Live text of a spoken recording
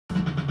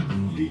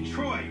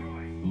Detroit.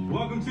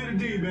 Welcome to the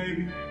D,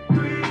 baby.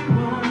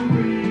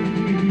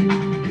 313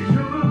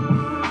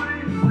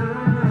 Detroit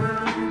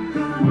love.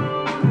 Come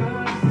on,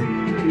 our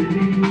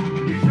city.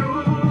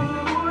 Detroit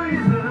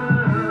love.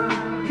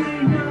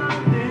 Can't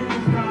nothing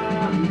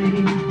stop me.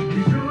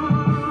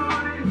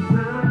 Detroit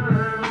love.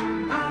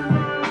 I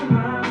love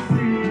my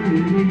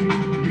city.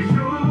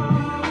 Detroit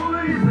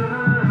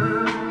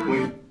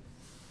love.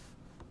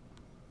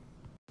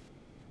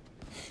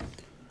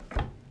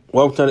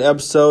 Welcome to the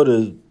episode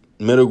of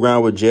Middle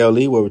Ground with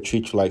JLE, where we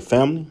treat you like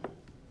family.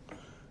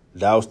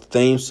 That was the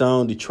theme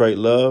song, Detroit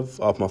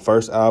Love, off my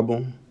first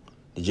album,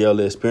 The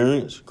JLE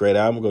Experience. Great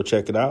album. Go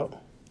check it out.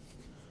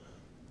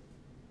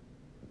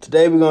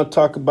 Today we're going to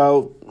talk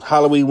about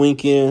Halloween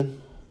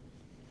weekend,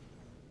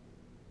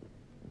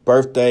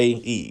 birthday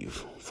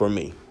eve for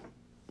me.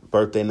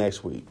 Birthday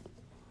next week.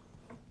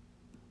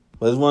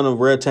 But it's one of the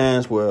rare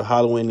times where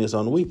Halloween is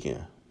on the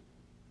weekend.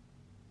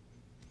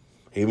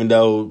 Even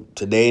though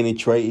today in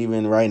Detroit,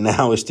 even right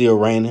now, it's still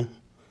raining.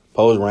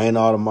 Supposed to rain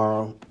all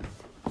tomorrow.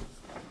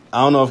 I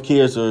don't know if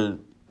kids are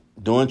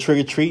doing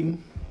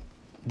trick-or-treating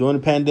during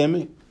the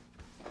pandemic.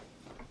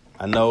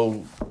 I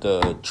know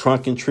the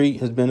trunk and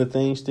treat has been a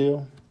thing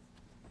still.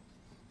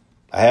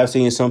 I have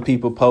seen some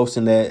people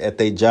posting that at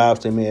their jobs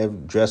they may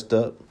have dressed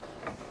up.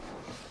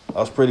 That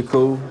was pretty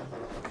cool.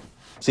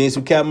 Seen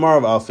some Captain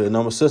Marvel outfit.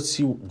 No, my sister,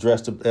 she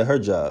dressed up at her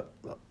job.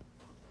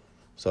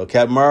 So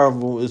Captain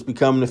Marvel is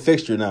becoming a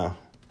fixture now.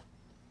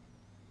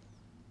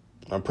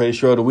 I'm pretty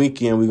sure the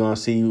weekend we're going to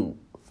see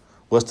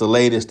what's the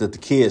latest that the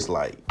kids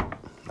like.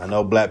 I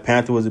know Black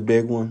Panther was a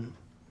big one.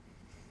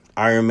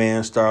 Iron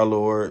Man,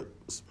 Star-Lord.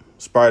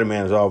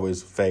 Spider-Man is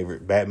always a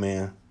favorite.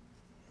 Batman.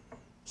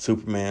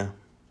 Superman.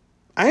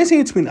 I ain't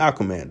seen too many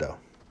Aquaman, though.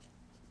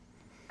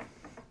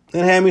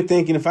 That had me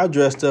thinking, if I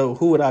dressed up,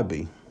 who would I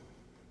be?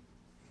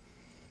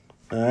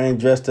 I ain't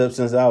dressed up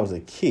since I was a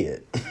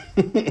kid.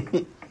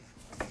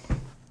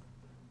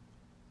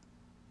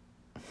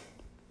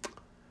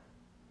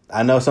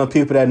 I know some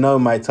people that know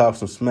might talk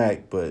some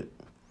smack, but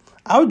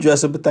I would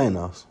dress up as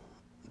Thanos.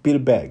 Be the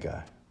bad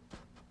guy.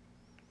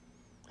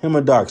 Him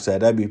or Darkseid,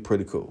 that'd be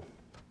pretty cool.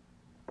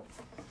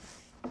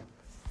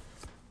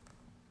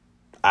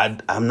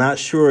 I'm not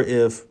sure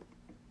if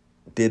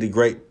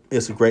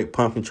It's a Great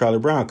Pumpkin Charlie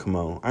Brown come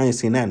on. I ain't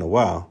seen that in a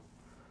while.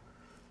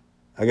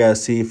 I gotta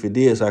see if it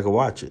did so I can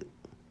watch it.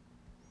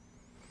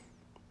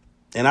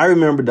 And I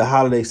remember the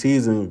holiday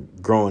season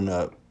growing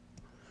up.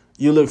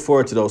 You look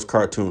forward to those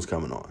cartoons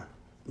coming on.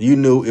 You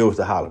knew it was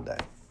the holiday.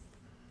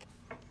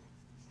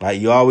 Like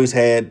you always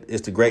had,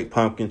 It's the Great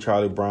Pumpkin,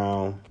 Charlie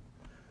Brown.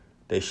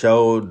 They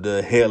showed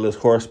the Headless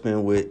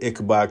Horseman with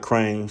Ichabod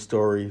Crane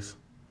stories.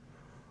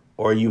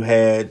 Or you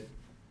had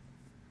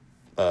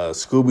a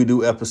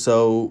Scooby-Doo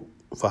episode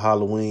for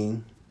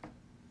Halloween.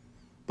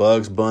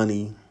 Bugs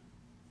Bunny.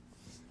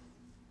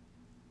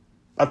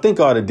 I think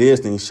all the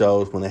Disney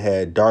shows, when they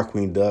had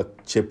Darkwing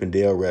Duck, Chip and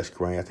Dale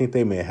Rescuing, I think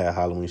they may have had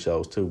Halloween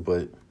shows too,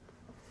 but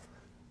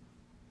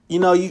you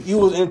know, you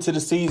was into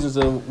the seasons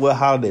of what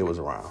holiday was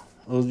around.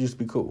 It used to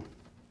be cool.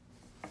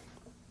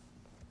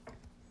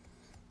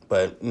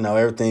 But, you know,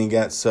 everything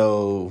got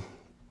so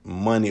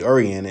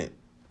money-oriented,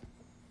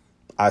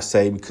 I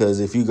say, because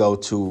if you go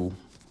to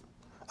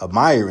a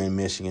Meijer in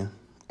Michigan,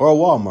 or a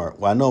Walmart,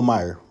 well, I know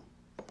Meijer.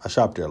 I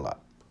shop there a lot.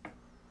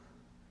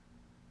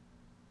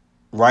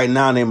 Right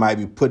now, they might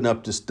be putting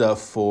up the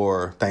stuff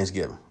for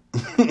Thanksgiving.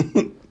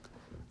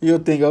 You'll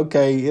think,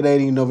 okay, it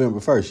ain't even November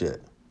 1st yet.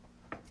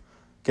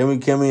 Can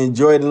we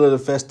enjoy the little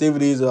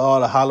festivities of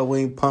all the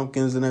Halloween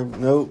pumpkins and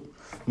everything? Nope.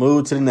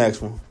 Move to the next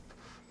one.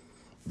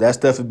 That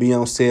stuff will be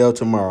on sale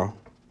tomorrow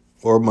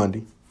or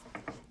Monday.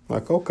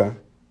 Like, okay.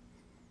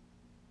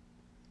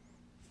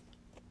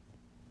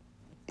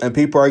 And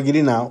people are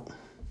getting out.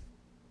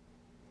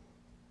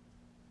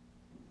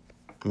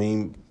 I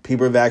mean,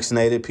 people are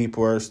vaccinated.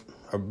 People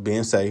are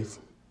being safe.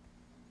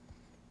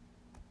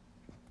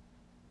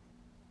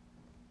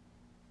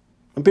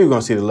 And people are going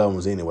to see the loved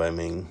ones anyway. I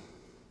mean,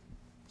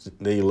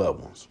 they're your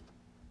loved ones.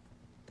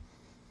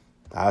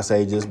 I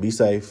say just be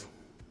safe.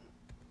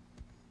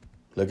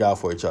 Look out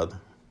for each other.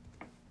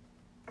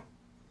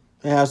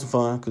 And have some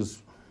fun,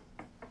 because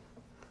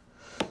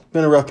it's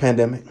been a rough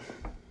pandemic.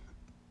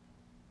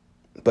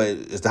 But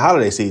it's the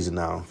holiday season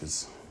now,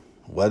 because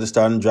weather's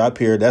starting to drop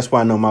here. That's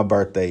why I know my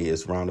birthday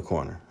is around the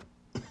corner.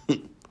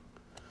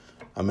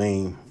 I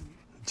mean,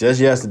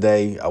 just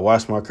yesterday, I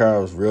washed my car.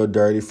 It was real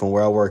dirty from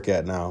where I work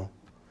at now.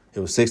 It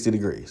was 60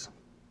 degrees.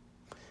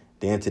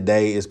 Then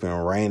today, it's been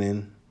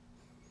raining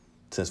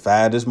since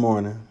 5 this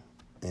morning,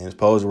 and it's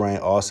supposed to rain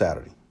all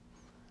Saturday.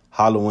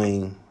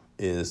 Halloween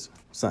is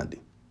Sunday.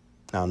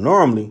 Now,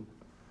 normally,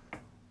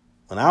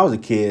 when I was a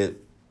kid,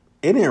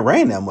 it didn't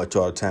rain that much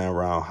all the time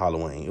around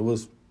Halloween. It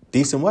was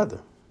decent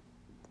weather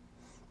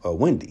or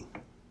windy.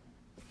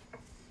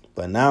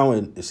 But now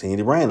it seems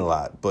to rain a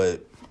lot.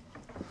 But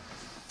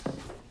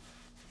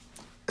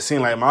it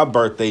seems like my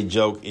birthday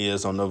joke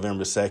is on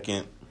November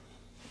 2nd.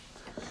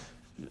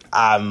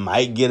 I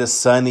might get a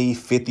sunny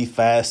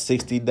 55,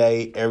 60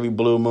 day every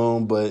blue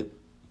moon, but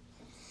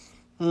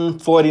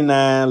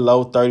 49,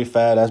 low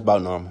 35. That's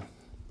about normal.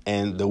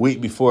 And the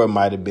week before, it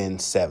might have been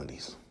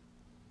 70s.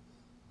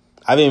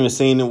 I've even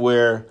seen it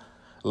where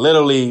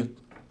literally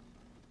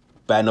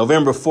by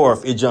November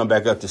 4th, it jumped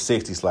back up to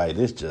 60s. Like,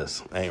 this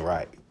just ain't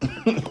right.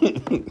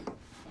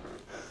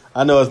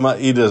 I know it's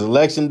either it's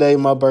election day,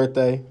 my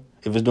birthday,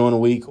 if it's during the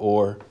week,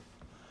 or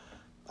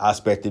I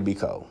expect it to be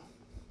cold.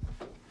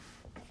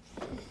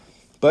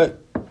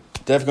 But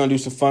definitely going to do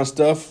some fun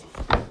stuff.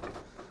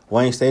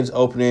 Wayne State is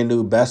opening a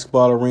new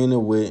basketball arena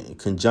in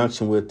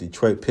conjunction with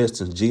Detroit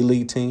Pistons G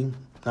League team,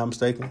 if I'm not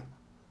mistaken.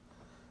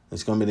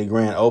 It's going to be the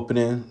grand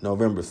opening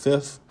November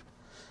 5th.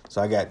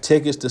 So I got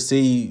tickets to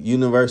see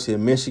University of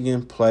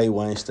Michigan play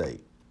Wayne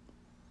State.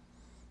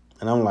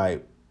 And I'm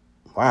like,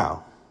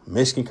 wow,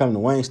 Michigan coming to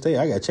Wayne State?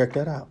 I got to check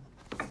that out.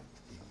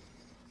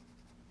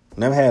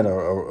 Never had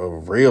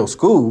a real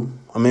school.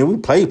 I mean, we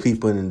played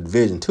people in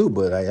Division II,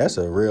 but that's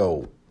a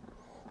real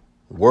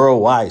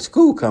worldwide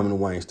school coming to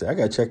Wayne State. I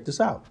got to check this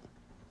out.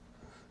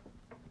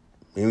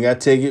 Even got a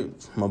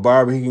ticket. My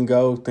barber, he can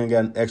go. Then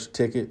got an extra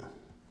ticket.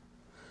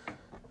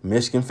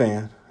 Michigan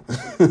fan.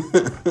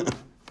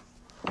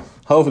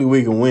 Hopefully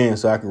we can win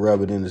so I can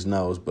rub it in his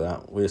nose,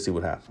 but we'll see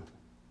what happens.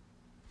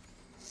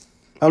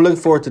 I'm looking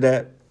forward to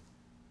that.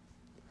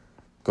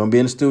 Going to be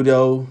in the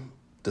studio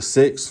the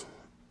 6th.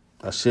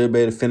 I should be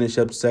able to finish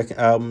up the second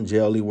album,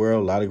 JLE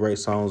World. A lot of great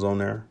songs on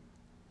there.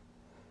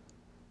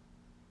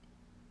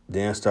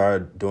 Then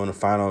start doing the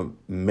final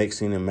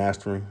mixing and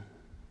mastering.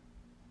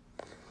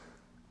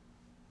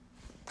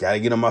 Got to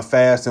get on my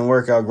fast and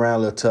workout grind a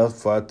little tough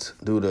before I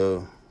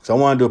do so I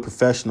want to do a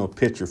professional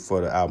picture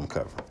for the album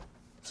cover.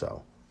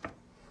 So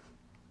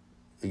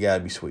it got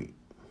to be sweet.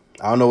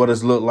 I don't know what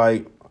it's look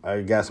like.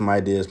 I got some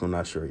ideas, but I'm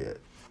not sure yet.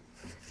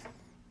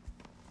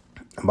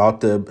 I'm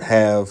about to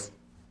have,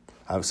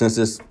 since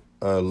it's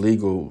a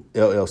legal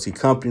LLC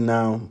company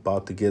now,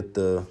 about to get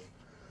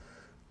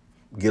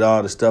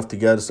all the stuff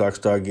together so I can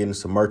start getting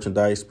some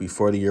merchandise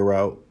before the year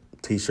out.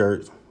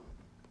 T-shirts,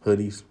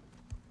 hoodies,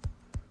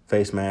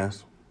 face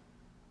masks,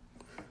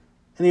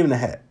 and even a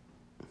hat.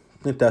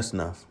 I think that's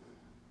enough.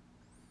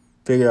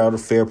 Figure out a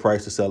fair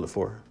price to sell it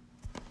for.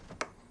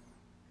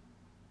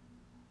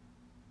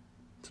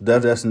 So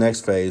that's the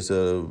next phase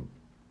of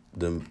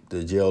the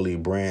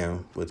JLE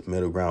brand with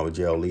middle ground with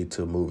JLE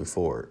to move it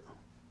forward.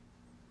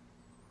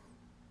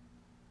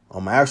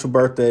 On my actual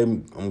birthday,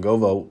 I'm going to go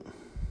vote.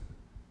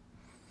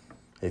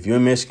 If you're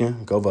in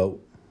Michigan, go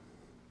vote.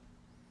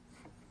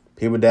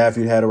 People die if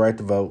you had a right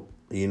to vote.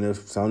 Even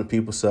if some of the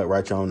people suck,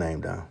 write your own name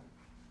down.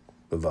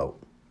 But vote.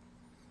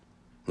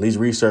 At least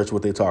research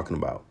what they're talking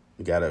about.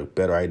 You got a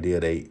better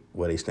idea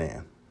where they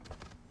stand.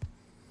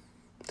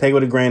 Take it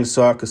with a grain of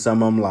salt because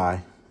some of them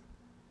lie.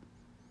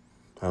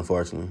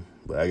 Unfortunately.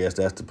 But I guess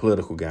that's the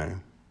political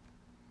game.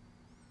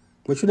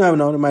 But you never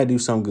know. They might do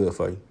something good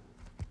for you.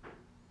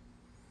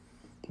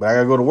 But I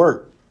got to go to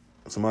work.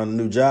 I'm on a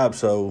new job,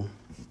 so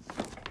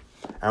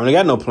I really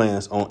got no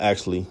plans on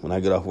actually when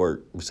I get off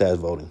work besides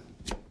voting.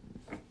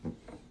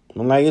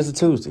 I'm like, it's a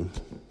Tuesday.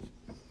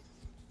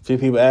 A few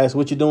people ask,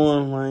 what you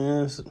doing? I'm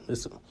like,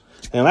 it's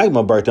and I like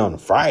my birthday on a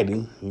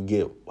Friday. You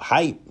get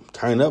hype,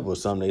 turn up or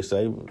something, they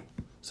say.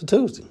 It's a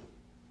Tuesday.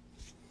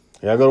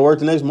 I got to go to work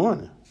the next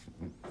morning.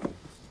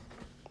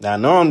 Now,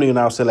 normally when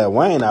I was still at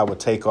Wayne, I would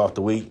take off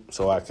the week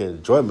so I could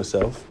enjoy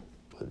myself.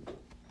 But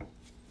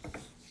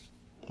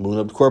moving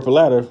up the corporate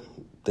ladder,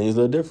 things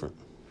a little different.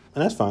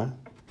 And that's fine.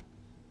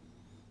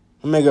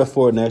 I'll make up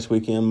for it next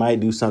weekend.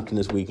 Might do something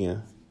this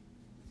weekend.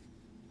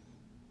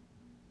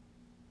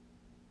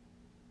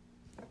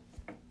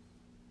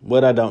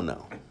 But I don't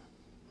know.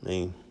 I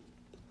mean,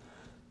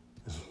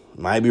 it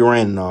might be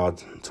raining all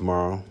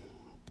tomorrow.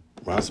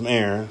 Run some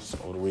errands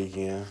over the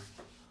weekend.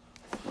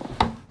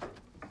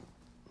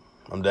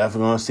 I'm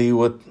definitely going to see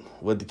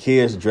what the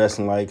kids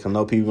dressing like. I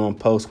know people going to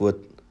post what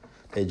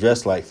they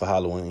dress like for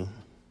Halloween,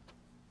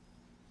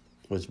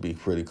 which would be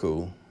pretty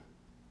cool.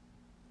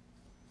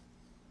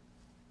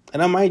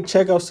 And I might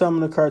check out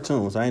some of the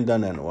cartoons. I ain't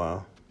done that in a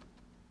while.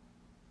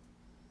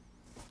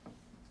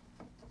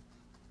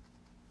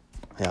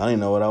 Hey, I don't even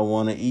know what I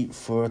want to eat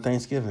for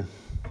Thanksgiving.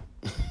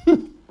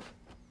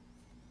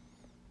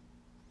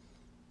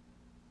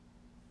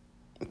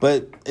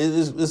 But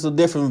it's a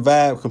different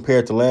vibe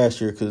compared to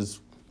last year because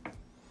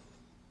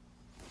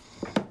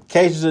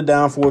cases are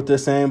down for what they're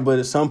saying, but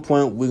at some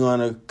point we're going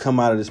to come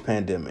out of this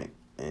pandemic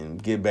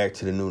and get back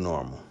to the new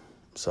normal.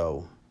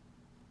 So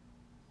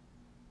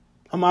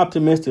I'm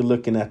optimistic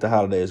looking at the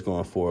holidays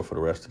going forward for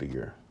the rest of the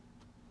year.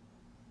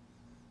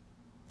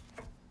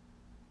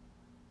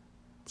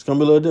 It's going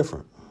to be a little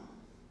different.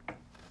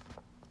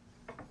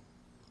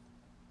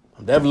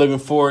 I'm definitely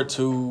looking forward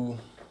to,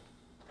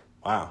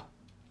 wow,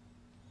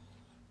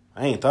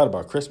 I ain't thought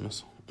about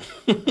Christmas.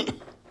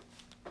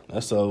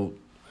 That's so,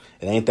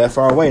 it ain't that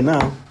far away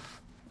now.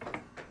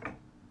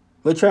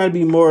 But trying to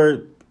be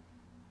more,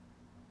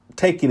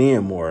 take it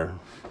in more.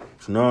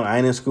 So no, I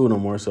ain't in school no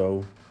more,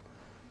 so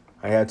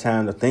I had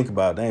time to think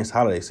about, dang, it's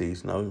holiday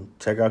season. You know,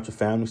 check out your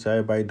family, see how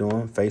everybody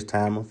doing.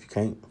 FaceTime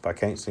them if I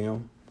can't see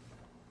them.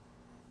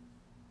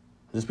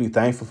 just be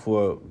thankful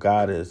for what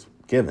God has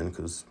given,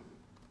 because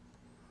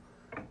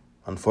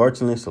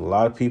unfortunately, it's a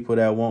lot of people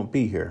that won't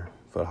be here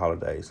for the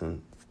holidays,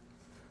 and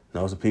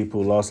those are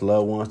people who lost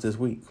loved ones this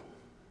week.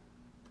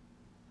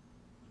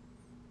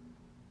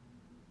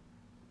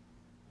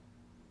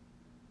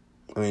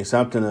 I mean,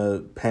 something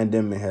the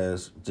pandemic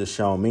has just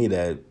shown me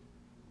that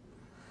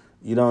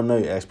you don't know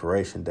your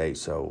expiration date,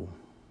 so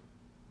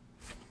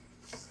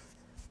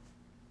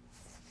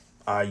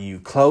are you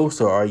close,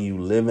 or are you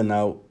living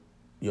out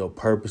your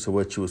purpose of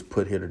what you was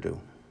put here to do?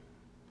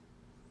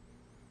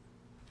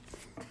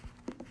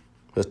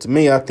 Because to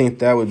me, I think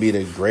that would be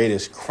the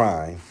greatest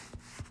crime,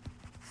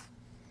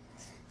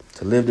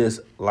 to live this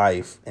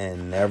life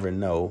and never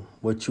know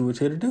what you was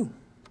here to do.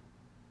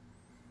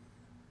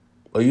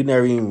 Or you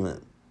never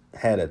even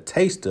had a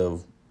taste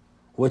of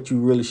what you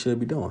really should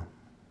be doing.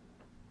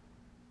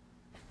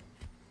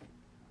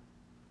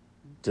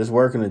 Just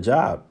working a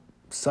job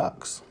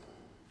sucks.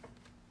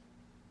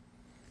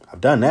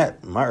 I've done that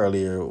in my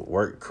earlier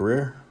work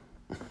career.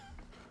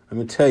 Let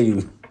me tell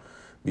you,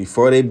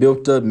 before they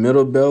built up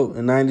Middle Belt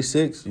in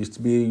 96, used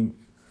to be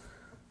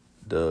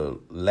the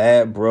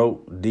lab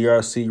broke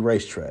DRC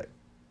racetrack.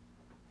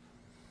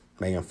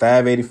 Making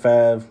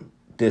 $5.85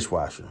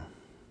 dishwasher.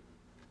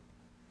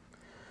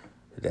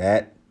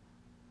 It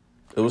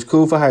was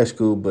cool for high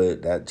school,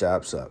 but that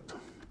job sucked.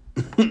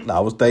 I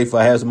was thankful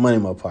I had some money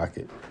in my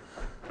pocket.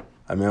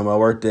 I remember I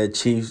worked at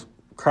Chief's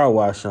car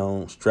wash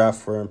on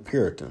Stratford and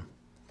Puritan.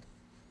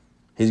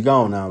 He's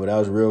gone now, but that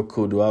was real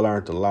cool, dude. I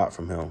learned a lot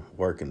from him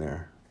working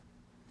there.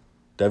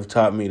 They've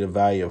taught me the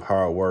value of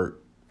hard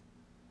work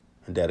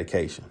and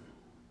dedication.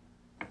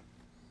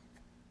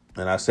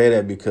 And I say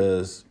that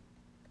because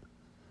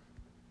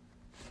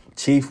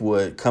Chief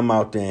would come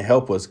out there and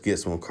help us get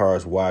some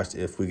cars washed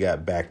if we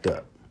got backed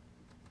up.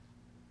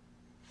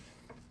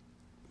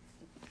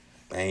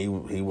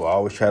 And he would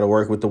always try to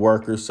work with the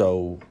workers,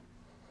 so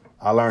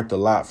I learned a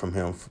lot from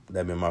him.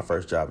 That been my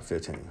first job at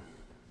 15.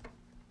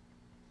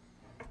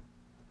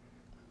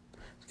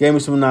 Gave me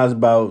some knowledge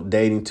about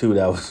dating, too.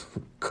 That was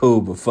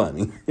cool but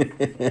funny.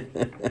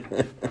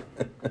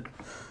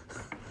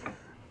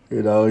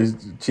 You know,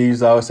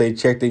 Chiefs always say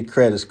check their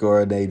credit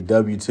score and they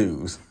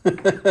W-2s.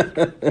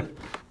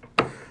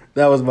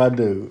 That was my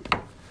dude.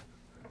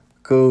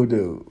 Cool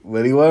dude.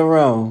 But he wasn't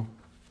wrong.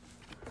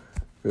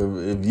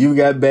 If you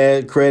got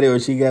bad credit or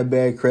she got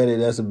bad credit,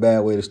 that's a bad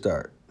way to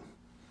start.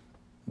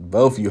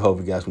 Both of you hope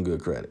you got some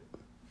good credit.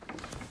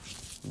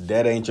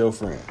 That ain't your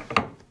friend.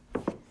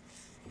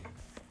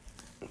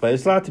 But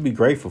it's a lot to be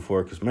grateful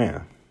for, because,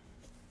 man,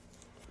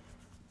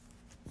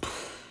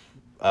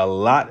 a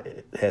lot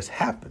has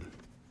happened.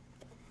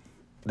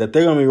 That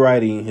they're going to be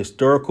writing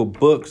historical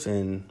books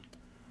and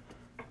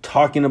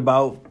talking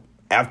about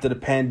after the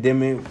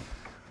pandemic,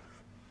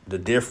 the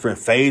different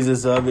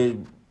phases of it.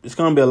 It's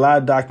going to be a lot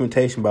of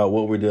documentation about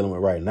what we're dealing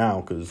with right now,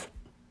 because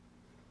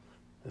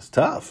it's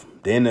tough.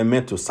 Then the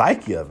mental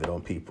psyche of it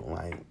on people.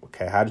 Like,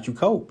 okay, how did you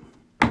cope?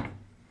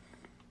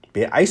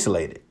 Being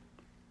isolated.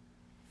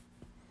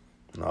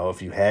 You know,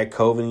 if you had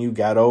COVID and you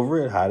got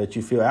over it, how did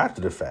you feel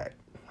after the fact?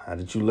 How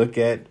did you look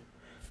at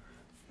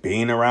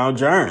being around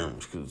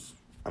germs? Because,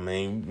 I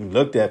mean, we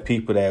looked at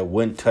people that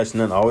wouldn't touch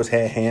nothing, always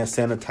had hand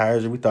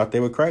sanitizers, and we thought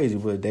they were crazy,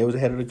 but they was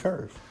ahead of the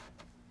curve.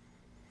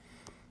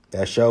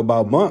 That show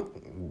about Monk,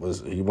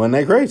 he wasn't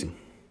that crazy.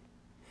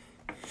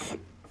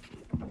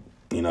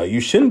 You know, you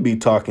shouldn't be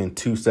talking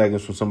 2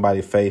 seconds from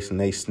somebody's face and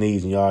they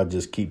sneeze and y'all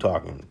just keep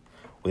talking.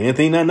 We didn't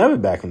think nothing of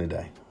it back in the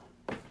day.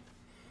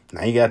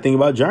 Now you got to think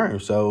about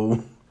germs.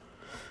 So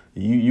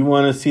you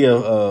want to see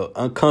a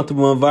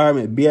uncomfortable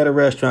environment, be at a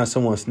restaurant,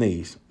 someone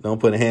sneeze. Don't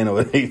put a hand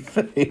over their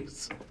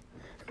face.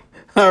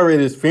 I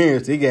already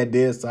experienced it. He got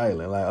dead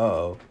silent. Like,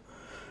 uh-oh.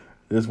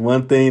 This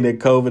one thing that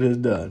COVID has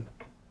done.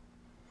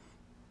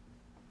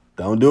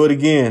 Don't do it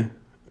again.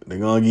 They're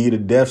going to give you the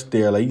death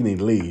stare like you need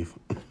to leave.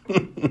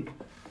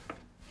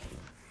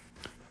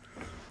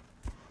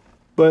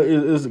 But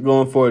it's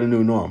going for the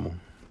new normal.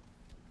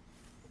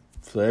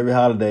 So every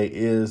holiday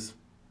is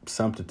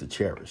something to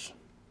cherish.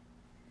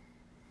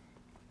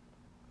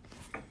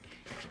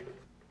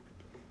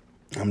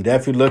 I'm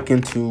definitely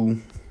looking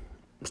to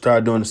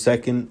start doing a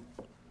second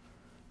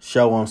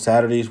show on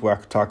Saturdays where I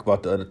could talk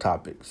about the other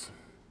topics.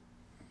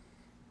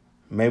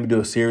 Maybe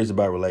do a series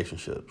about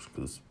relationships,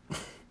 because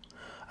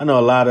I know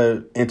a lot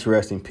of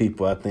interesting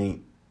people. I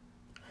think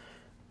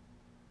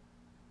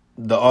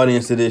the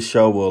audience of this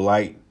show will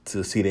like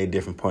to see their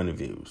different point of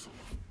views.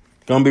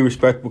 Gonna be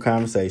respectable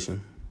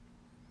conversation,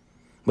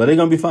 but they're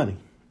gonna be funny.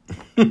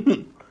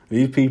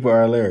 These people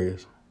are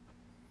hilarious.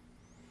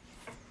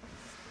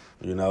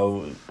 You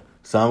know,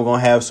 some gonna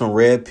have some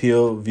red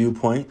pill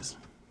viewpoints.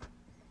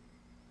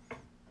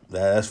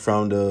 That's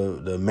from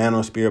the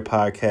Manosphere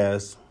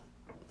podcast,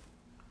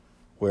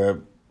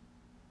 where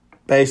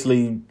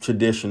basically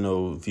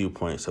traditional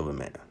viewpoints of a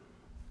man.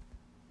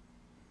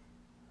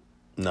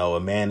 No,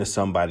 a man is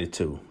somebody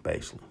too,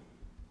 basically.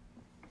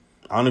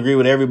 I don't agree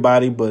with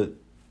everybody, but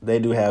they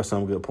do have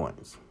some good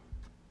points.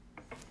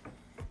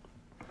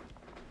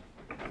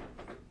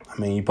 I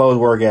mean, you're supposed to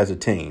work as a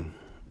team.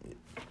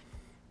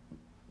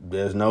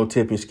 There's no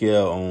tipping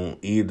scale on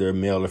either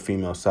male or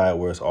female side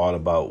where it's all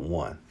about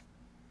one.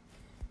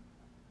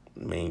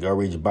 I mean, go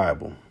read your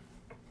Bible.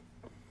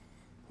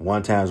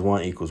 1 times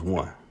 1 equals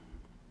 1.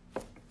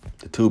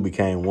 The two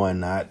became one,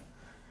 not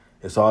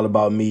it's all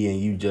about me and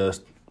you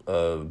just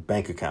a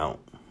bank account.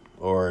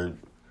 Or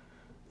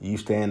you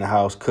stay in the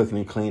house cooking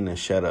and cleaning and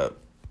shut up.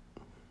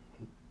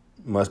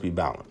 Must be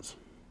balanced.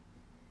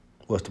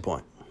 What's the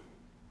point?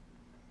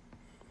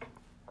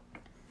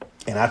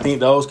 And I think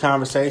those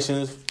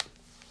conversations,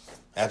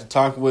 after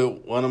talking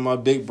with one of my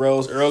big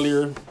bros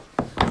earlier,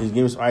 he's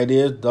giving some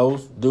ideas,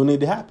 those do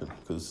need to happen.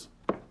 Because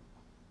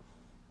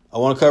I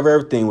want to cover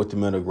everything with the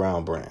Middle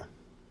Ground brand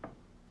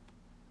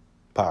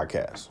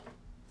podcast.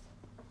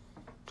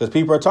 Because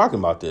people are talking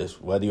about this,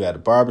 whether you're at a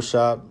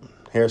barbershop,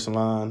 hair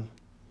salon,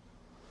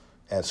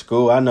 at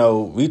school. I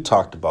know we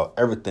talked about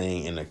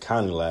everything in the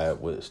county lab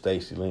with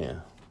Stacey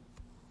Lynn.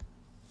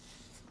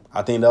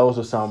 I think those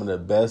are some of the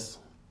best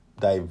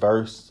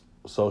diverse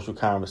social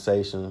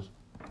conversations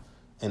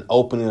and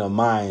opening of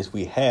minds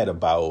we had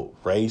about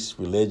race,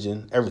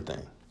 religion,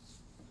 everything.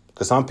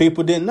 Because some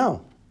people didn't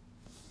know.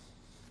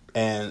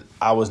 And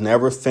I was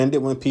never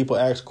offended when people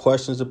asked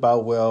questions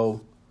about,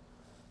 well,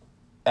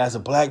 as a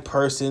black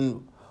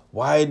person,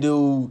 why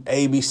do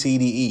A, B, C,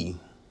 D, E?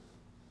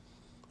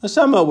 And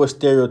some of it was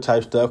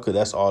stereotype stuff because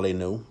that's all they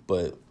knew.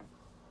 But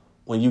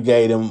when you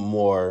gave them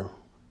more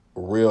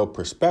real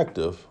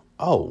perspective,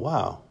 oh,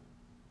 wow.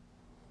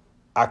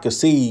 I could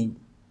see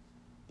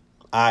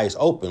eyes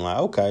open like,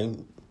 okay,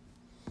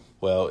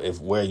 well, if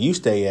where you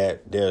stay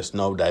at, there's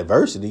no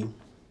diversity,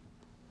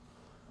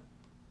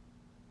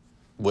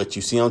 what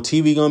you see on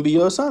TV going to be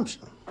your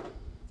assumption.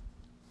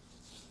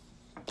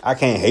 I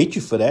can't hate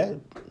you for that.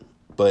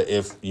 But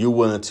if you're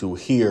willing to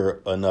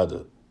hear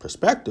another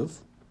perspective,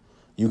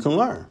 you can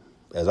learn,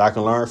 as I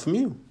can learn from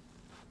you.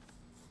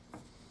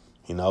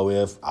 You know,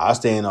 if I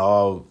stay in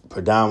all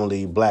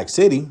predominantly black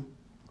city,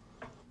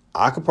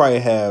 I could probably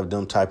have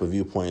them type of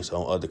viewpoints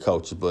on other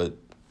cultures. But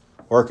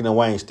working in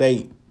Wayne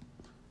State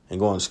and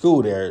going to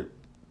school there,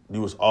 you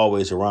was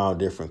always around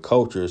different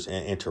cultures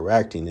and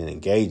interacting and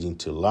engaging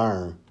to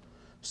learn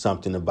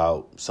something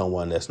about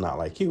someone that's not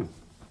like you,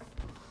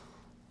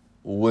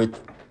 which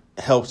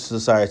helps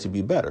society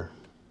be better.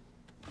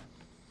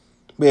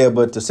 Yeah,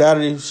 but the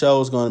Saturday show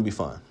is going to be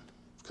fun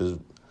because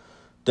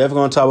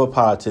definitely going to talk about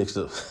politics.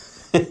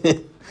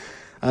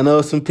 I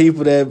know some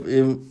people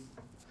that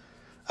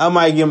I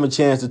might give them a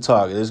chance to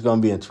talk. It's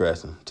going to be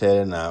interesting. Tell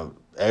you now,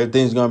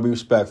 everything's going to be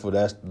respectful.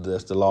 That's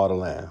the law of the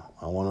land.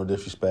 I don't want no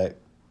disrespect.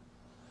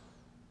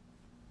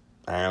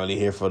 I ain't really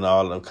here for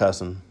all the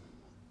cussing.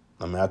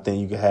 I mean, I think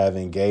you can have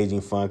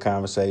engaging, fun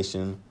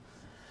conversation,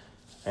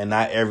 and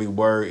not every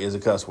word is a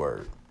cuss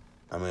word.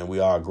 I mean, we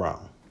are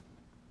grown.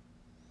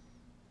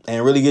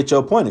 And really get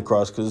your point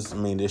across because, I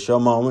mean, it's your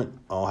moment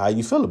on how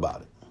you feel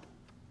about it.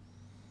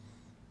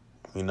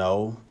 You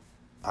know,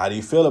 how do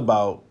you feel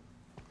about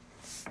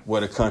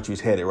where the country's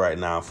headed right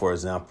now? For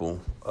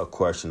example, a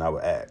question I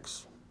would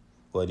ask,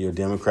 whether you're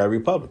Democrat or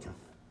Republican.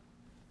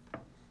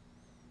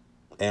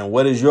 And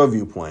what is your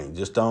viewpoint?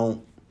 Just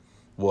don't,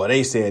 well,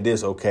 they said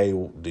this, okay,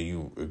 do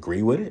you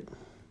agree with it?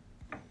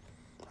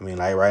 I mean,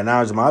 like right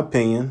now, it's my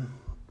opinion,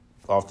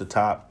 off the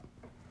top,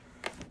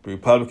 the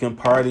Republican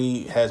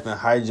Party has been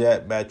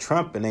hijacked by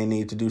Trump, and they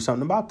need to do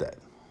something about that.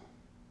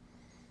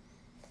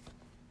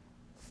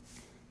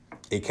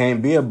 It can't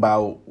be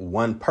about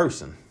one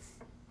person.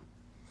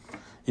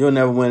 You'll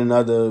never win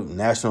another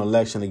national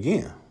election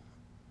again.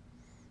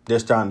 They're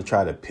starting to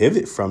try to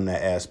pivot from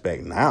that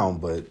aspect now,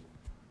 but,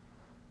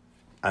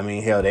 I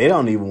mean, hell, they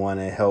don't even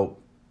want to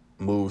help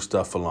move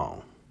stuff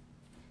along.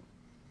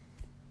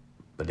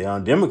 But then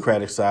on the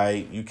Democratic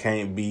side, you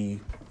can't be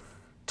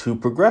too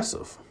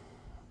progressive.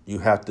 You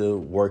have to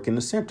work in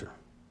the center.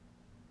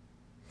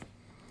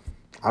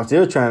 I'm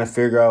still trying to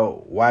figure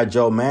out why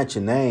Joe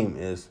Manchin name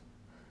is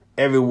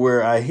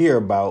everywhere I hear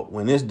about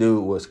when this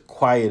dude was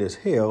quiet as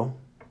hell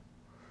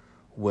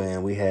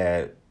when we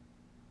had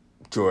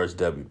George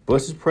W.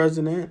 Bush as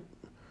president,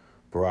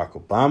 Barack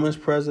Obama as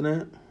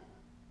president,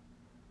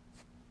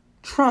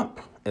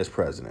 Trump as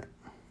president.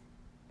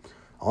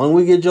 Only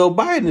we get Joe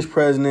Biden as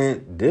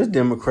president, this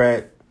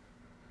Democrat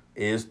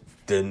is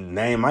the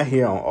name I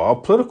hear on all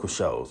political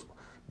shows.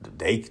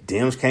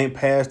 Dems can't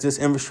pass this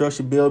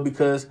infrastructure bill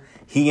because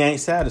he ain't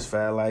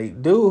satisfied.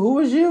 Like, dude, who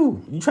is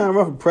you? You trying to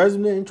run for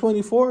president in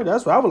 24?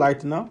 That's what I would like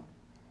to know.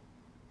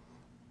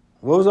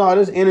 What was all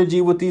this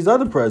energy with these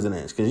other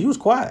presidents? Because you was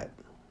quiet.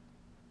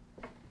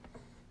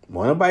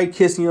 Won't nobody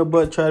kissing your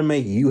butt try to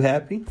make you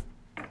happy?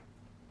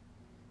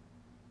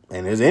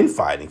 And there's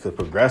infighting because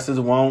progressives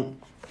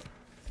won't,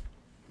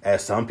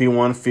 as some people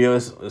want to feel,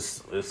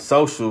 it's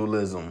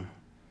socialism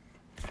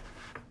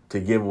to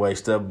give away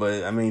stuff.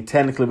 But, I mean,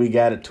 technically we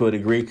got it to a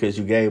degree because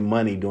you gave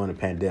money during the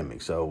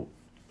pandemic. So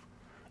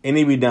it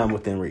need to be done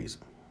within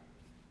reason.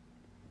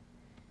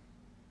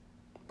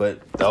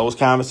 But those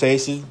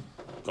conversations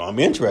going to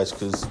be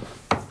interesting because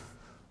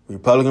the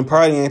Republican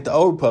Party ain't the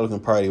old Republican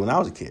Party when I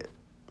was a kid.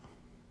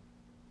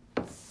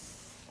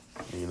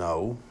 You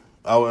know,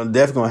 I'm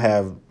definitely gonna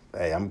have.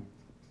 Hey, I'm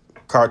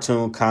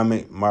cartoon,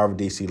 comic, Marvel,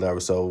 DC lover,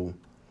 so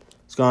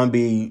it's gonna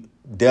be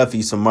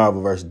definitely some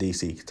Marvel versus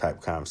DC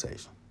type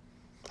conversation.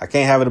 I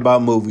can't have it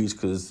about movies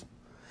because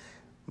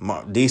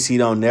DC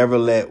don't never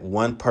let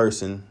one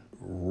person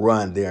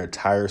run their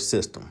entire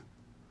system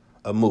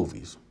of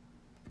movies.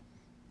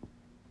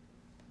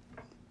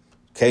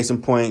 Case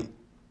in point,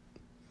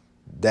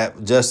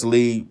 that Justice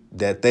League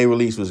that they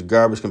released was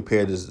garbage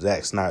compared to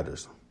Zack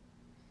Snyder's.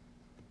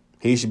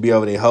 He should be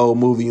over the whole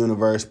movie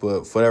universe,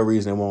 but for that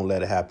reason, they won't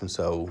let it happen.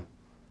 So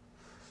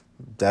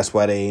that's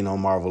why they ain't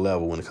on Marvel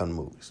level when it comes to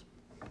movies.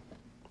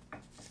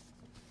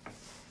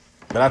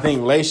 But I think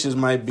relationships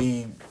might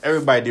be,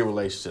 everybody did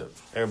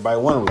relationships.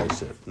 Everybody want a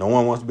relationship. No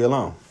one wants to be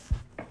alone.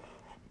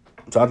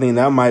 So I think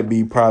that might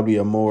be probably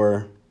a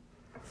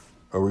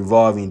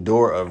revolving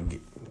door of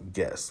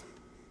guests.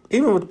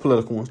 Even with the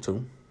political ones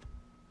too.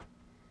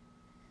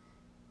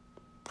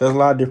 There's a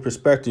lot of different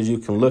perspectives you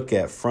can look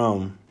at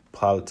from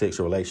politics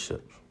or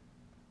relationships.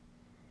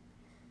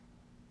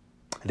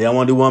 Then I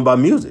want to do one about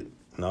music.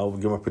 You know,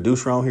 we give a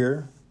producer on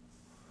here.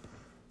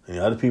 And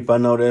the other people I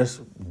know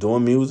that's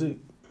doing music.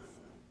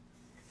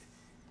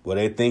 What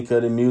they think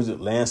of the music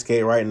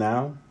landscape right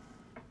now.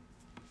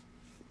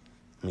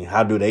 I mean,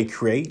 how do they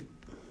create?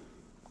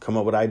 Come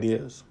up with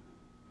ideas?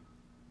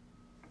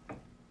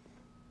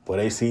 What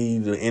they see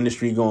the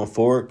industry going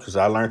forward? Because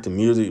I learned the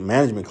music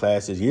management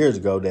classes years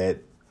ago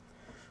that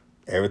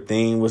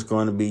everything was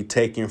going to be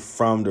taken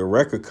from the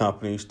record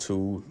companies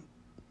to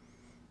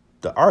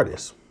the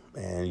artists.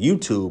 And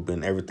YouTube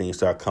and everything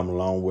started coming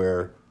along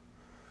where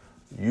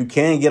you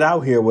can't get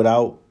out here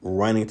without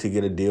running to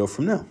get a deal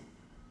from them.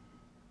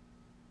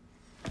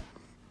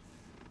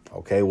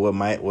 Okay,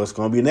 what's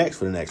going to be next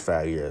for the next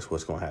 5 years?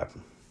 What's going to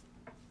happen?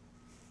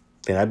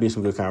 Think that'd be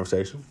some good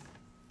conversation.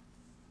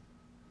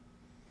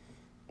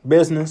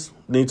 Business.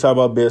 Need to talk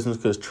about business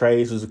because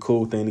trades is a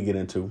cool thing to get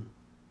into.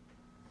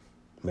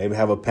 Maybe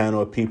have a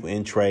panel of people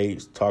in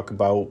trades talk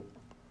about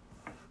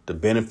the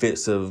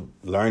benefits of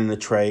learning the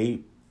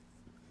trade,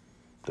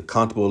 the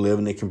comfortable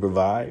living it can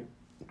provide,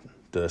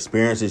 the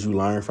experiences you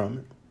learn from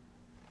it.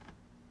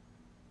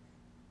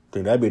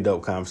 Think that'd be a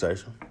dope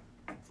conversation.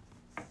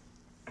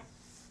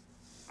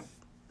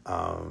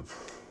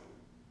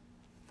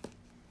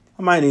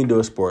 I might need to do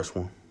a sports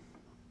one.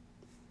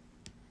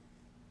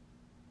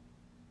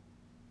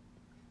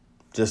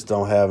 Just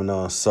don't have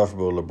no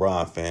insufferable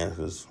LeBron fans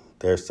because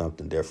there's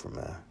something different,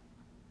 man.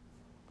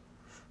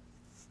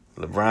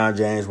 LeBron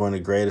James, one of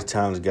the greatest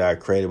talents God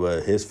created,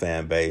 but his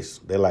fan base,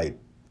 they like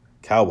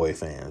Cowboy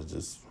fans.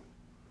 Just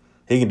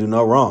he can do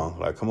no wrong.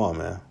 Like, come on,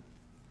 man.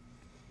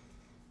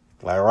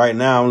 Like right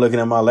now, I'm looking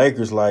at my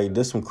Lakers like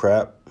this some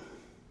crap.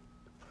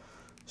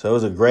 So it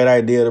was a great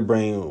idea to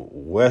bring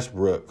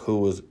Westbrook, who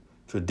was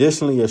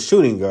traditionally a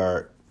shooting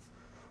guard,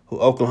 who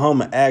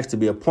Oklahoma asked to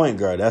be a point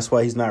guard. That's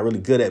why he's not really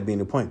good at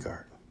being a point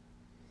guard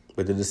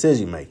with the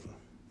decision making.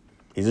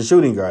 He's a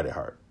shooting guard at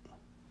heart.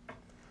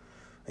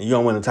 And you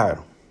don't win a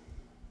title.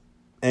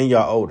 And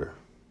y'all older.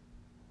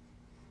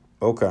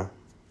 Okay.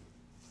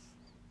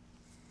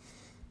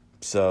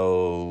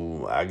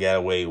 So I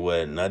gotta wait,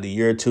 another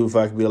year or two if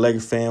I could be a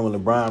Lakers fan when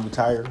LeBron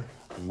retire,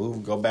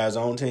 go by his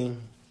own team.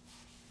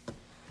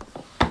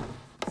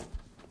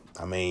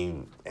 I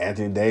mean,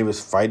 Anthony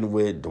Davis fighting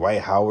with Dwight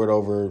Howard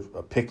over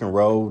a pick and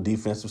roll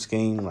defensive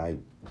scheme. Like,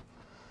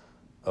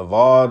 of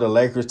all the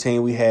Lakers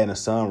team we had in the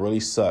sun really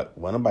sucked.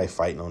 Wasn't nobody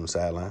fighting on the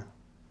sideline.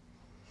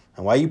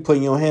 And why you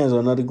putting your hands on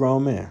another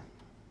grown man?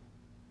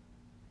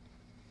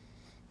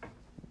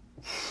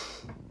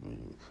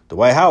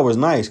 Dwight Howard was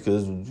nice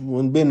because you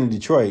wouldn't been in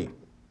Detroit.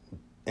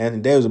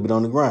 Anthony Davis would be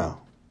on the ground.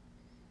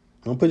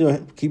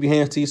 Keep your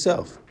hands to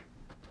yourself.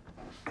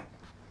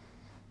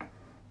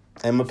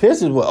 And my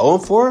Pistons were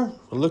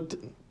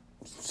 0-4.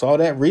 Saw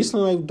that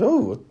recently. Like,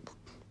 dude,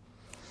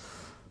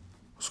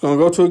 just gonna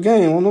go to a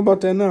game. I don't know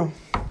about that now.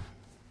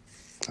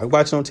 I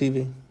watch it on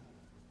TV.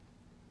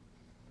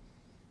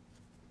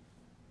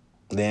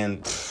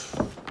 Then,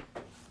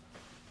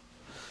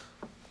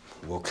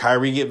 will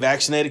Kyrie get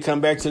vaccinated, come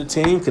back to the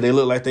team? Could they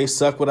look like they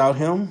suck without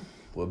him?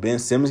 Will Ben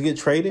Simmons get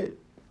traded?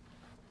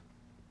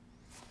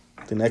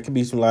 Then that could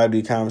be some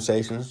lively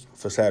conversations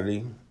for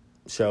Saturday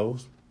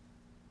shows.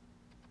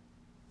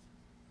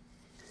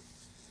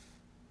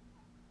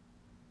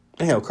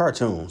 And hell,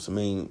 cartoons. I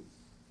mean,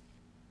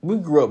 we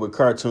grew up with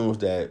cartoons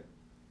that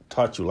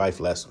taught you life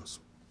lessons.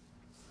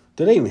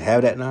 Do they even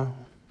have that now?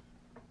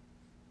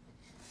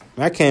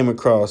 I came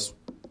across,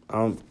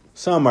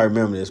 some might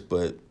remember this,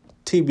 but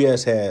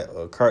TBS had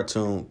a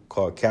cartoon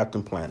called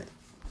Captain Planet.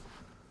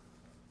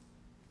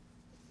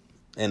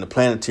 And the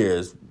Planeteer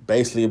is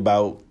basically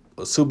about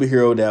a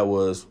superhero that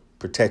was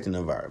protecting the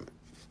environment.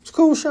 It's a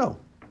cool show.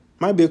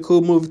 Might be a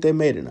cool movie if they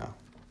made it now.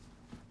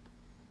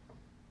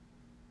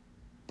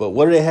 But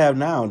what do they have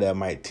now that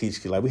might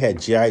teach you? Like we had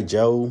G.I.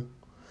 Joe,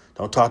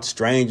 Don't Talk to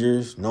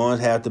Strangers, No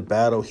One's Half the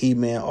Battle,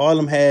 He-Man. All of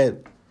them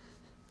had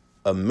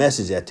a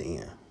message at the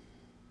end.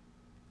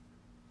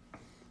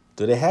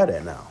 Do they have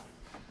that now?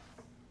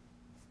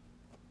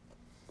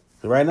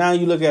 Right now,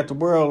 you look at the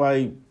world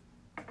like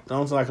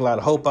Don't seem like a lot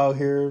of hope out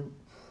here.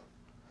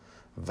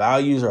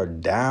 Values are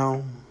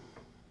down.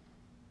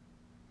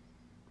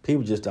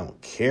 People just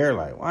don't care.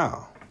 Like,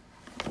 wow.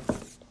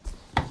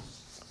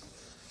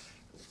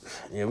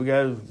 Yeah, we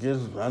gotta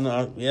just. I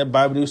know. Yeah,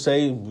 Bible do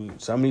say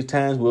some of these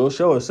times will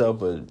show itself,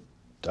 but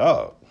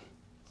dog,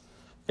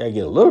 gotta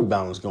get a little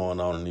balance going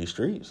on in these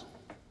streets.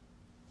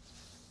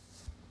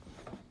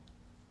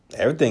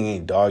 Everything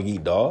ain't dog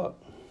eat dog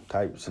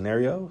type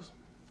scenarios.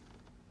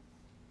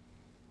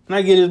 And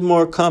I get it's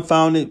more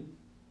confounded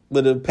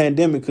with the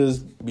pandemic because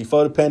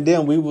before the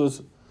pandemic, we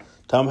was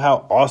talking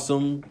about how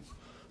awesome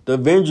the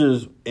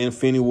Avengers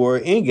Infinity War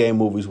Endgame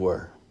movies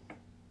were.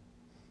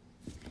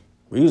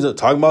 We was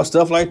talking about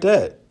stuff like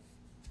that.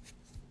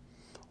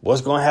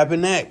 What's going to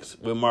happen next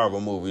with Marvel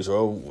movies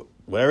or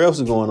whatever else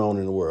is going on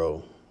in the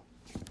world?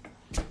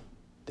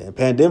 Then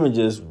pandemic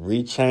just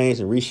rechanged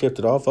and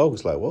reshifted all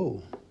focus. Like,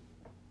 whoa.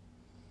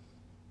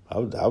 I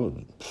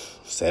would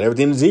set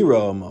everything to zero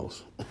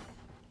almost.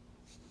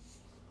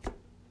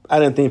 I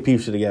didn't think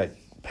people should have got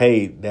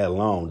paid that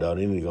long, though.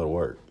 They need to go to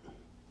work.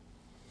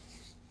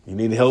 You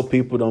need to help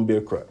people, don't be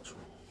a crutch.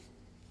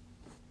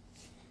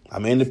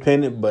 I'm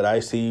independent, but I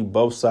see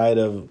both sides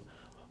of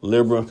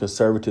liberal and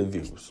conservative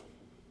views.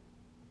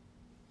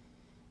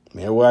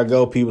 Everywhere I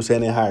go, people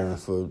saying they're hiring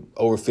for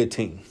over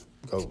 15.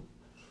 Go,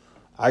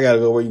 I got to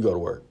go where you go to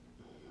work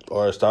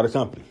or start a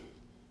company.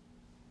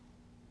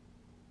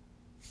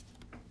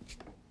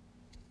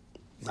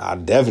 I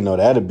definitely know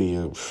that'd be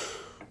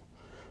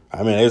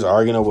they was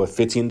arguing over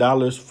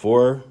 $15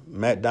 for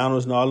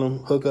McDonald's and all them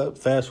hookup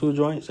fast food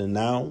joints, and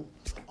now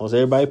almost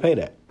everybody pay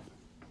that.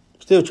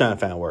 Still trying to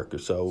find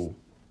workers, so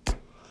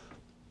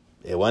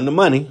it wasn't the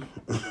money.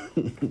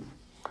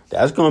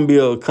 That's going to be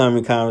a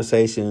common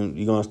conversation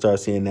you're going to start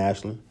seeing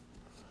nationally.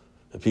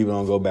 If people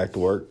don't go back to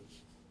work.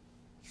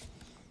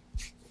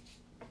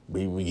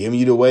 We giving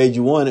you the wage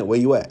you want it, where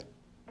you at?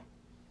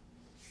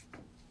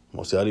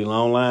 Most of these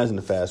long lines in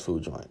the fast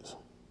food joints.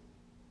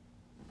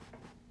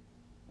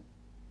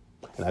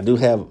 And I do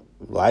have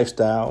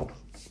lifestyle,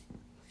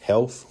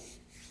 health.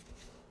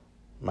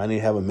 Might need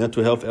to have a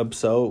mental health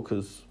episode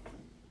because,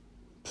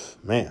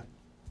 man,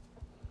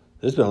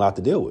 there's been a lot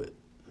to deal with.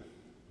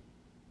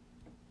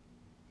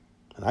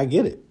 And I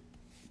get it.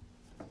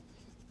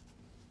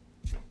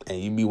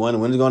 And you be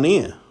wondering when it's going to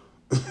end.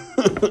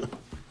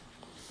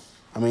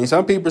 I mean,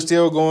 some people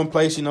still go in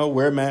place,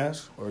 wear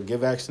masks or get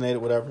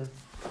vaccinated, whatever.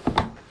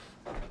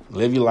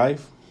 Live your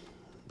life.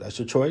 That's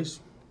your choice.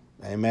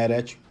 I ain't mad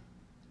at you.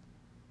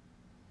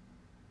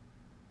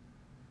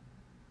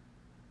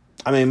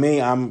 I mean,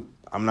 me, I'm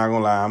not going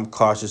to lie. I'm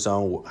cautious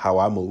on how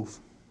I move.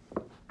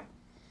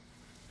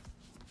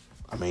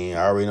 I mean,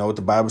 I already know what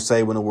the Bible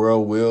say when the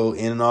world will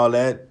end and all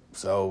that.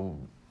 So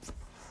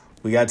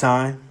we got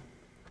time.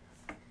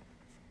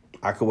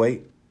 I could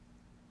wait.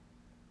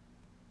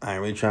 I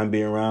ain't really trying to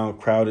be around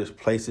crowded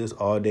places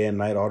all day and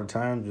night all the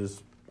time.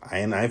 Just I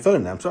ain't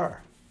feeling that. I'm sorry.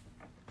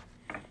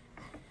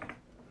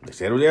 They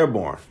said it was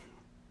airborne.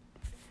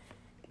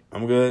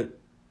 I'm good.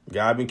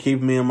 God been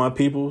keeping me and my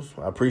peoples.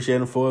 I appreciate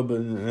him for it, but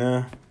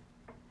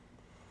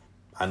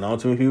I know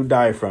too many people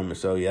die from it.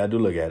 So yeah, I do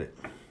look at it.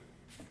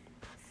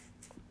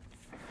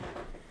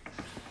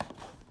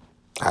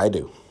 I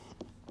do.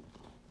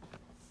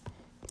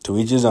 To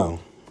each his own.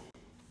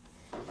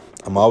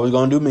 I'm always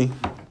gonna do me.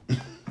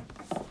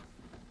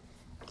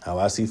 How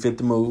I see fit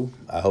to move.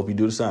 I hope you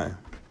do the same.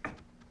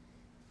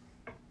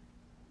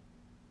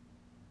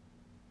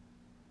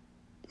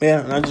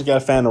 Yeah, and I just gotta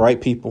find the right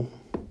people.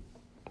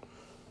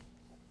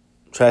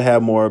 Try to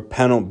have more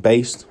panel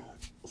based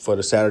for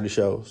the Saturday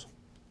shows.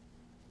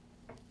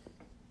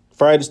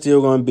 Friday's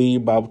still gonna be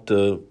about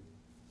the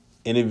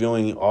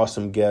interviewing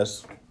awesome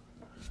guests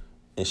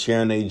and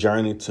sharing their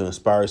journey to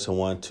inspire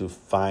someone to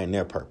find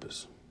their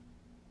purpose.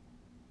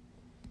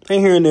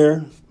 And here and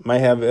there, might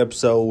have an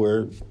episode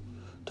where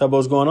talk about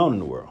what's going on in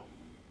the world.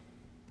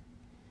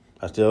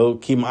 I still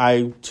keep my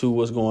eye to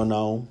what's going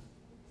on.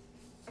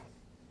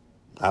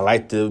 I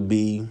like to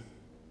be,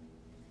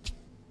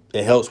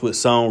 it helps with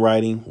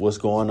songwriting, what's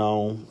going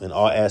on in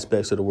all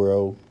aspects of the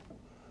world.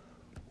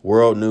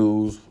 World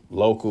news,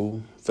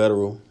 local,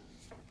 federal,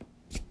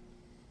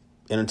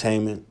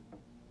 entertainment.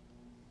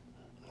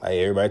 Like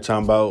everybody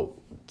talking about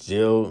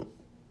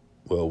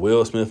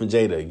Will Smith and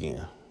Jada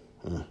again.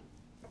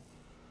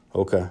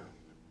 Okay.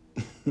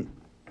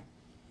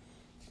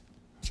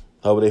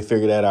 Hope they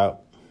figure that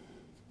out.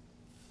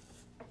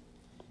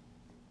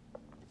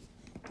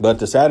 But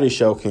the Saturday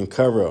show can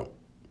cover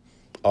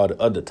all the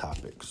other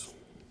topics.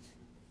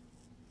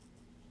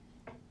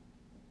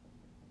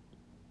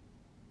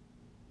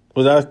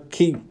 But I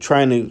keep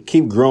trying to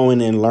keep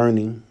growing and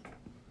learning.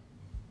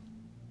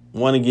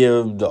 Want to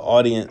give the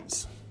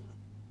audience,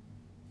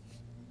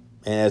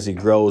 and as it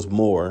grows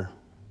more,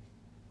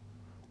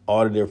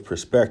 all of their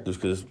perspectives,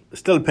 because it's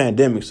still a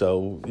pandemic,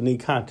 so we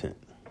need content.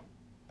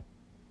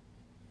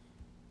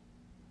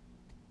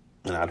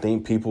 And I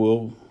think they're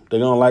going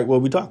to like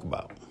what we talk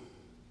about.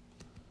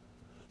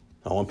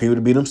 I want people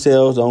to be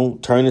themselves.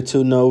 Don't turn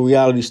into no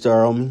reality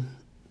star on me.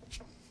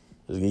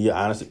 Just give your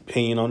honest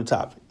opinion on the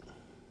topic.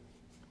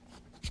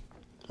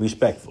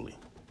 Respectfully.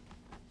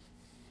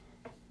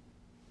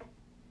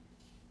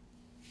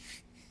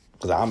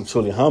 Because I'm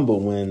truly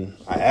humbled when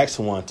I ask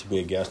someone to be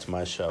a guest on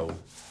my show,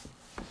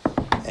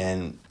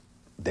 and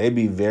they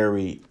be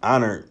very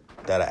honored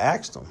that I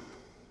asked them.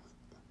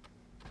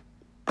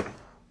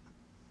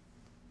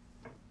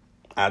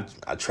 I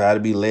try to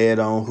be led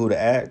on who to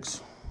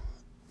ask.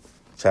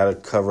 Try to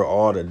cover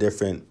all the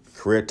different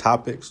career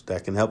topics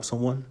that can help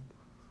someone.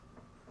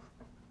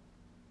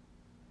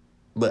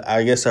 But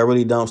I guess I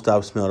really don't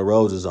stop smelling the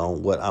roses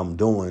on what I'm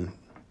doing.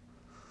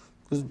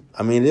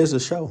 I mean, it is a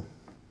show.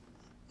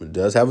 It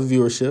does have a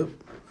viewership.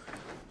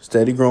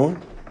 Steady growing.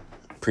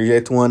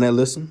 Appreciate the one that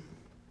listen.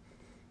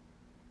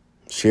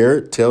 Share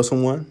it. Tell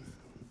someone.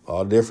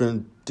 All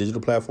different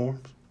digital platforms.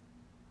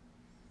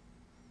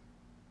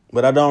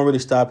 But I don't really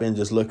stop and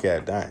just look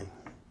at, dang,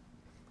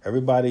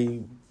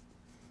 everybody,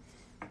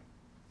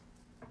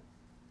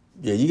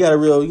 yeah, you got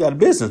a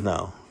business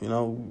now. You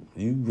know,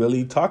 you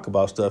really talk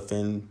about stuff,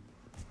 and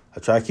I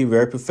try to keep it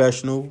very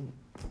professional.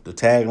 The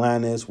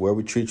tagline is where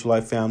we treat you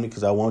like family,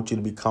 because I want you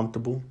to be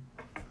comfortable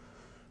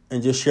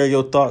and just share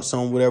your thoughts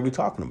on whatever we're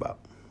talking about,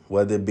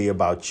 whether it be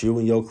about you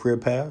and your career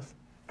path,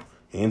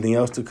 anything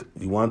else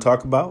you want to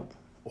talk about,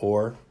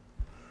 or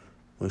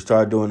when we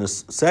start doing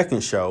this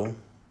second show,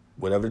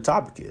 whatever the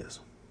topic is.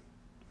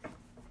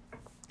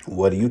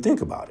 What do you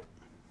think about it?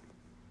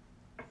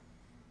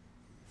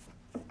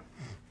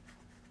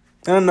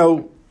 And I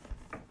know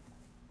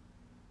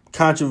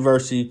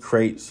controversy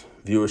creates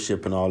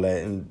viewership and all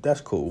that, and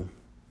that's cool.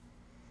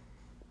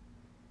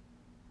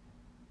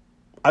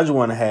 I just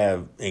want to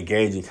have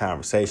engaging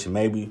conversation.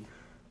 Maybe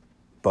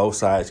both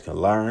sides can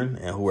learn,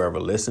 and whoever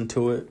listen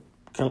to it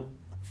can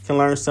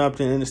learn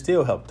something, and it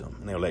still help them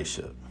in their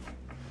relationship.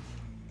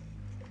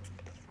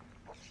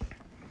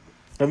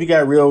 If you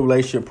got real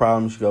relationship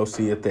problems, you go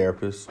see a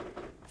therapist,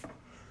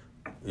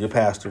 your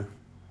pastor,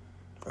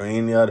 or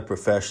any other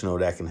professional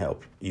that can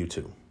help you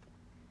too.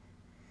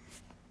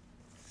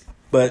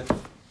 But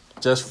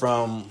just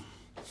from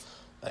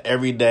an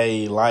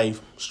everyday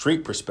life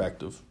street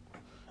perspective,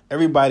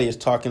 everybody is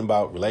talking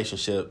about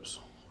relationships,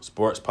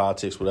 sports,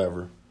 politics,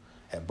 whatever,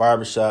 at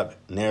barbershop,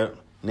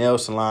 nail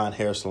salon,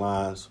 hair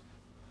salons,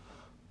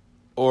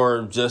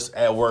 or just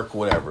at work,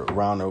 whatever,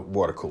 around the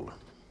water cooler.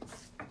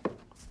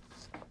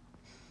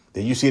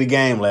 Did you see the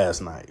game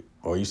last night?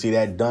 Or you see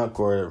that dunk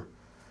or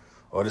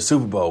the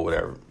Super Bowl,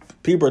 whatever.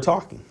 People are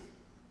talking.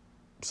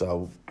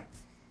 So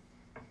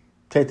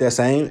take that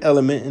same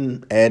element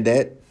and add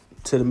that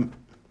to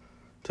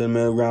the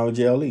Middle Ground with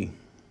JLE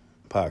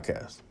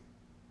podcast.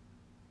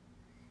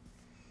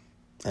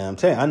 And I'm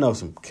telling you, I know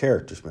some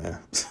characters, man.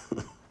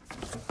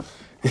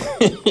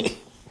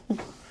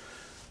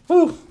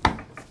 Whew.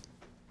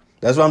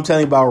 That's what I'm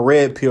telling you about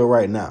Red Pill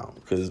right now.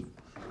 Because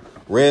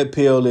Red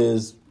Pill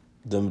is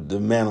the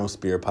Man on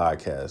Spear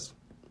podcast.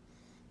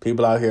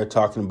 People out here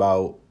talking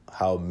about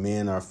how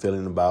men are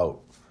feeling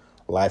about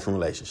life and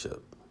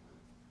relationship.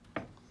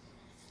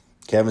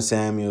 Kevin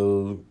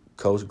Samuel,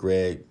 Coach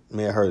Greg,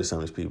 may have heard of some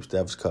of these people.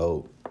 Steph's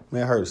Code, may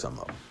have heard of some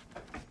of them.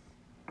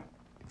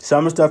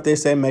 Some of the stuff they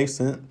say makes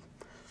sense.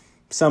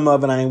 Some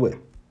of it I ain't with.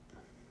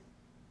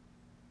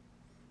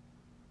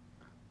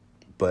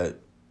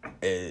 But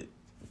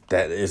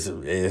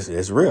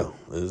it's real.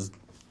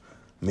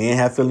 Men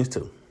have feelings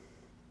too.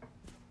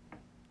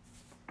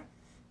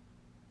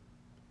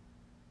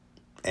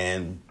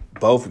 And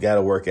both got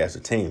to work as a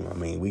team. I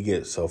mean, we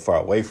get so far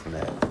away from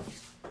that.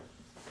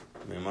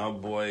 I mean, my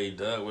boy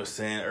Doug was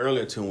saying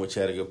earlier to him, which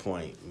had a good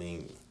point. I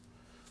mean,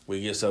 we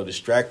get so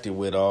distracted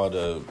with all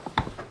the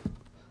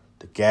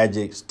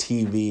gadgets,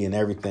 TV, and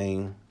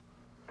everything.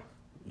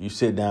 You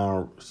sit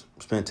down,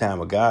 spend time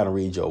with God, and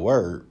read your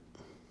word.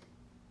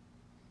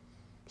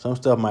 Some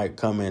stuff might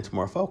come into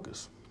more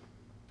focus.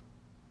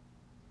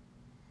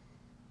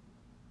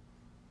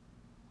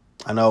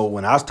 I know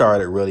when I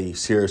started really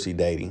seriously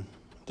dating,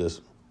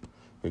 just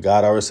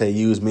God always say,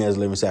 use me as a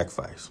living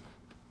sacrifice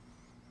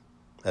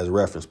as a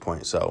reference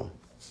point. So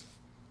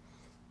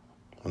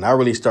when I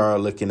really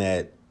started looking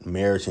at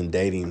marriage and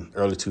dating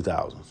early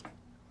 2000s,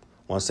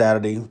 one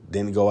Saturday,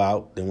 didn't go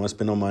out, didn't want to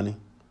spend no money,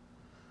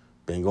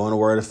 been going to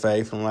Word of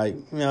Faith. I'm like,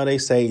 they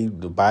say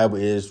the Bible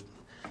is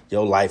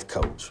your life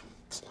coach.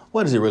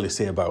 What does it really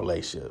say about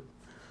relationship?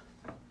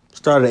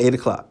 Started at 8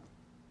 o'clock.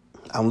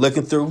 I'm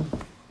looking through,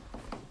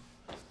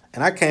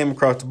 and I came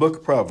across the book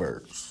of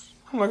Proverbs.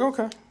 I'm like,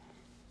 okay.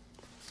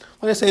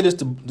 Well, they say this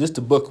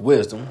the book of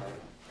wisdom.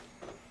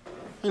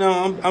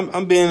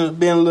 I'm being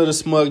a little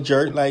smug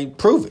jerk. Like,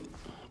 prove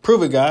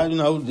it, God.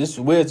 This is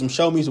wisdom.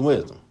 Show me some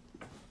wisdom.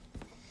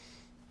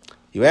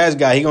 You ask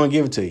God, he gonna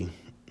give it to you.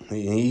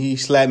 He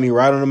slapped me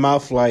right on the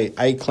mouth like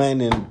Ike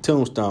Clanton and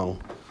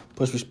Tombstone.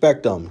 Puts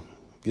respect on me.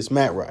 Get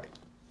smacked right.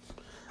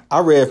 I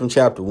read from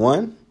chapter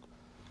 1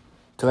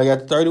 till I got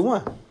to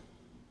 31. A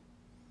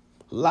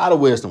lot of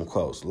wisdom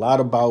quotes. A lot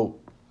about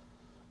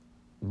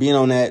being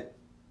on that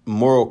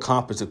moral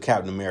compass of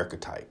Captain America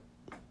type.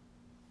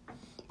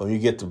 But when you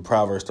get to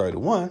Proverbs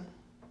 31,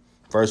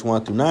 verse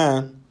 1 through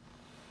 9,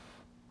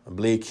 I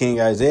believe King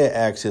Isaiah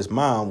asked his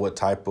mom what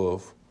type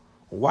of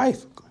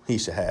wife he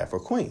should have for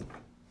queen.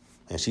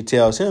 And she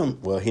tells him,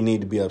 well, he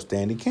need to be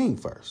upstanding king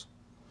first.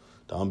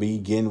 Don't be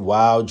getting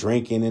wild,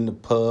 drinking in the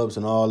pubs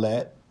and all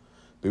that.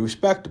 Be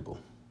respectable.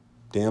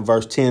 Then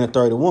verse 10 and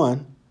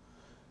 31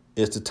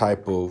 is the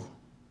type of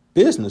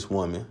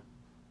businesswoman,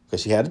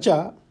 because she had a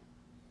job,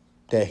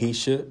 that he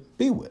should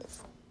be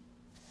with.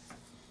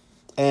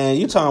 And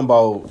you talking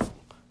about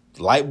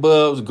light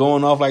bulbs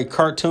going off like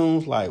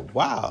cartoons, like,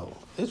 wow,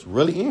 it's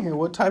really in here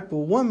what type of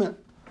woman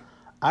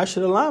I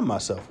should align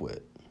myself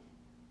with.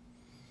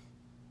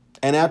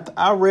 And after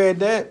I read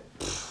that,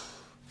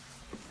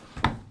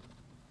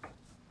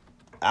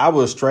 I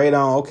was straight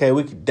on, okay,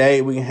 we can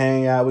date, we can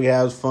hang out, we can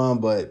have fun,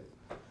 but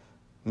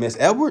Miss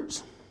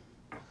Edwards,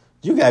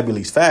 you got to be at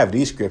least 5 of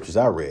these scriptures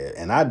I read.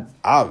 And I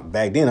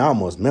back then, I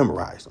almost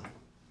memorized them.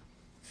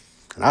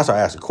 And I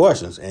started asking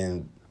questions,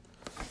 and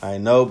I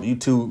nope, you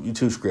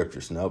two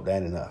scriptures. Nope, that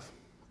ain't enough.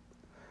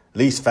 At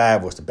least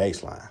 5 was the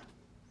baseline.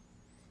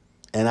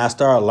 And I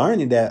started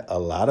learning that a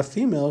lot of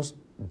females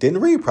didn't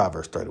read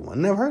Proverbs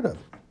 31. Never heard of it.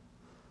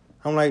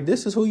 I'm like,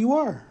 this is who you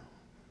are.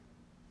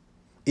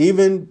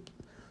 Even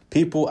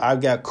people I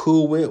got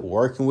cool with,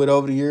 working with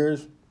over the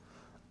years,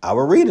 I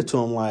would read it to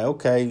them like,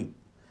 okay,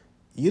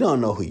 you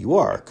don't know who you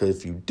are. Because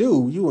if you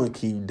do, you wouldn't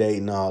keep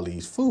dating all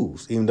these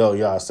fools. Even though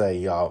y'all say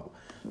y'all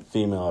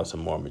females are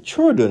more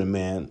mature than a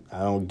man, I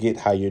don't get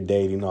how you're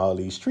dating all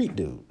these street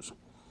dudes.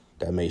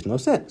 That makes no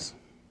sense.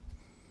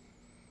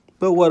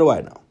 But what do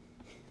I know?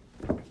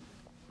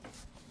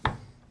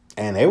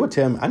 And they would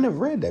tell me, I never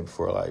read that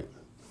before. Like,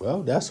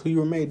 well, that's who you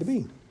were made to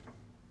be.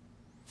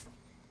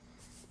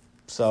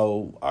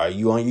 So are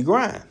you on your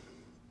grind?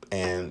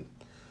 And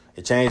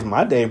it changed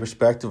my dating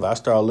perspective. I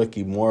started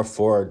looking more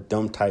for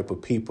them type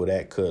of people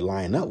that could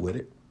line up with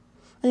it.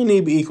 And you need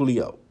to be equally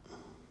yoked.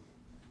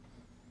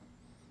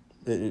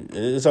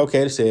 It's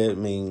okay to say it. I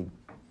mean,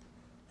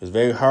 it's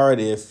very hard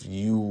if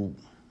you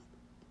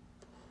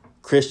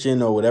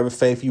Christian or whatever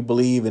faith you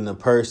believe and the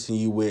person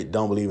you with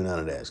don't believe in none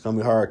of that. It's going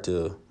to be hard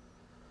to,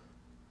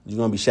 you're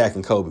going to be Shaq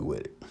and Kobe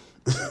with it.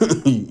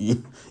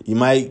 You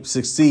might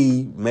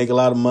succeed, make a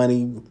lot of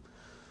money,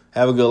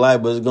 have a good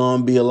life, but it's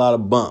going to be a lot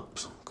of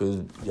bumps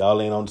because y'all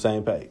ain't on the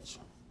same page.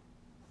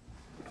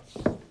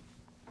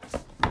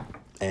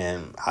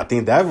 And I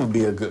think that would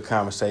be a good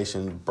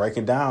conversation,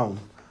 breaking down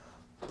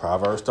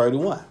Proverbs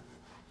 31.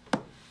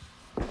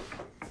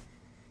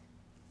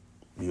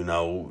 You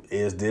know,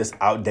 is this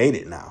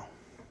outdated now?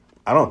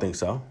 I don't think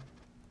so.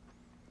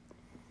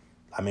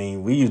 I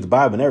mean, we use the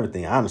Bible and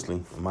everything, honestly,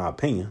 in my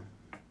opinion.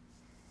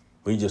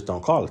 We just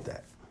don't call it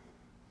that.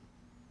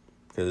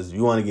 Because if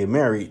you want to get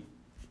married,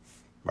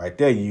 right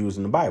there you're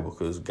using the Bible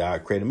because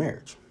God created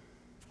marriage.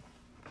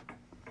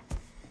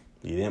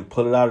 You didn't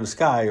pull it out of the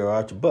sky or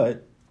out your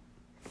butt.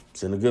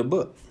 It's in a good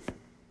book.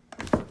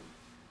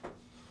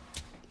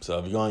 So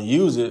if you're going to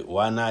use it,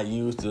 why not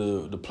use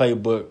the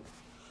playbook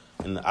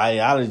and the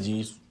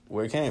ideologies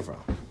where it came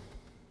from?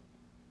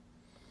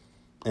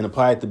 And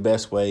apply it the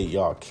best way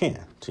y'all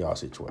can to y'all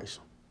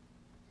situation.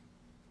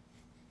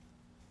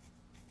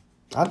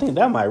 I think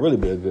that might really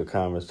be a good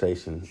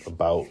conversation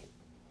about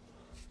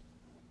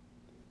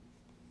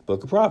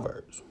Book of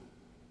Proverbs.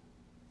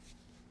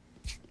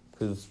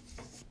 Because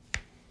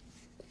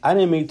I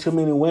didn't meet too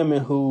many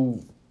women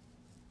who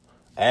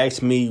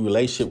asked me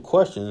relationship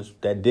questions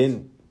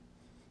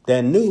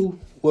that knew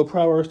what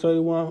Proverbs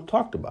 31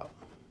 talked about.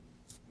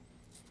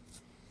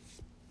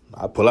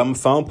 I pull out my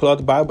phone, pull out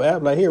the Bible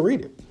app, like, here,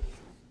 read it.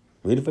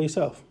 Read it for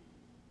yourself.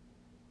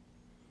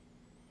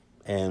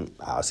 And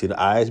I'll see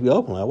the eyes be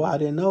open, like, wow, I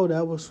didn't know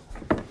that was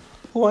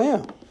who I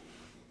am.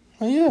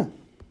 Oh, yeah.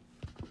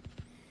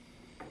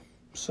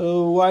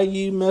 So why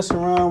you messing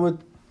around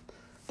with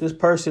this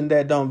person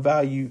that don't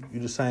value you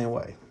the same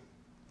way?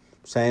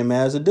 Same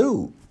as a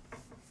dude.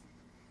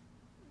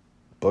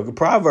 Book of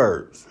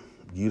Proverbs.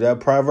 You that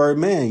proverb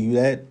man.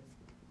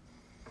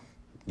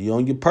 You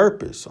on your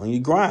purpose, on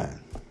your grind.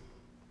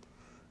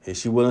 Is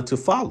she willing to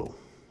follow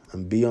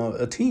and be on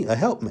a team, a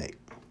helpmate?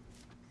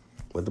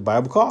 What the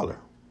Bible call her.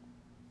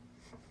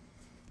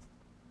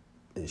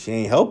 If she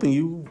ain't helping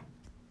you,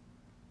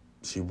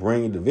 she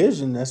bringing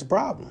division, that's a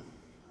problem.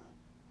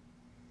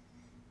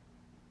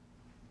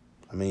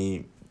 I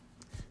mean,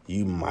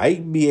 you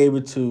might be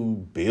able to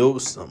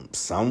build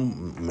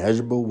some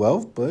measurable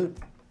wealth, but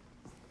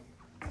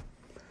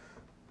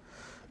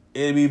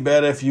it'd be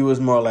better if you was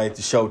more like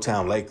the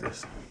Showtime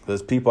Lakers.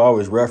 Because people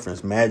always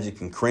reference Magic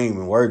and Kareem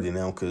and Worthy and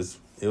them because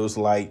it was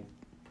like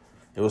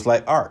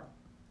art.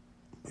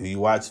 You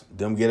watch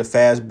them get a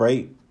fast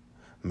break,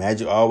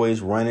 Magic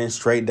always running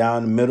straight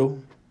down the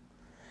middle,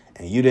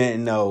 and you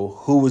didn't know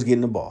who was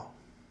getting the ball.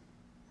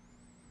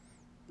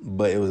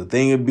 But it was a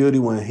thing of beauty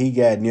when he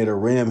got near the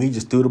rim, he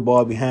just threw the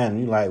ball behind him.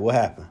 You're like, what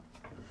happened?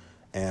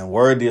 And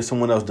Worthy or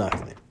someone else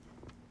dunking it.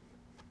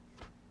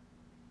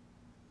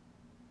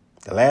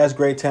 The last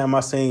great time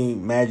I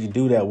seen Magic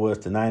do that was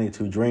the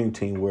 92 Dream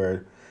Team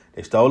where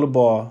they stole the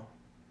ball.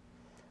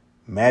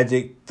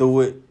 Magic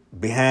threw it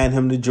behind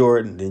him to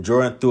Jordan. Then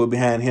Jordan threw it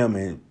behind him,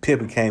 and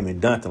Pippen came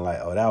and dunked him like,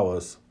 oh, that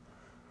was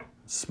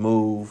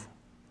smooth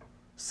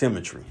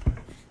symmetry.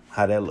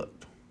 How that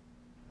looked.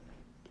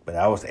 But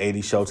that was the 80s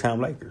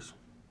Showtime Lakers.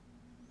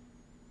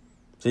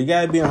 So you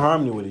got to be in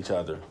harmony with each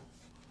other.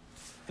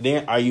 And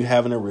then are you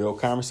having a real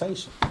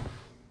conversation?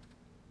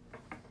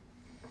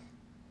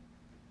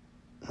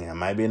 Yeah, it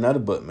might be another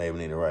book maybe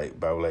need to write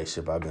about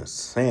relationship. I've been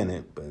saying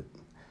it, but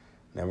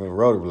never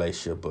wrote a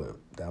relationship book.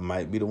 That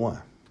might be the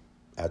one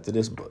after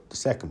this book, the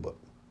second book.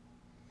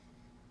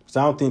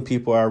 So I don't think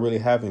people are really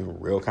having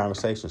real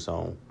conversations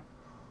on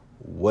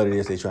what it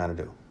is they're trying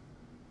to do.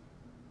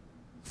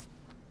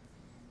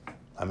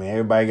 I mean,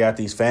 everybody got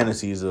these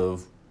fantasies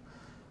of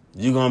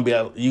you gonna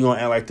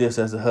act like this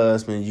as a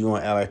husband, you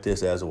gonna act like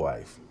this as a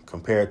wife.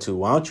 Compared to,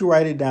 why don't you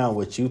write it down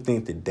what you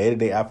think the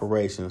day-to-day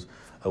operations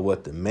of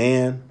what the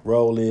man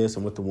role is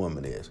and what the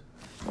woman is.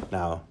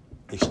 Now,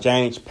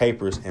 exchange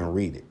papers and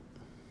read it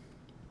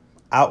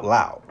out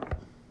loud.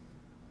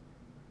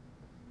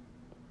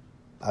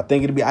 I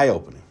think it'd be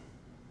eye-opening.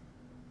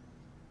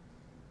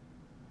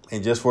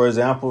 And just for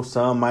example,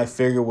 some might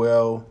figure,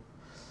 well,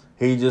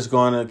 he's just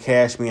going to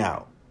cash me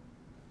out.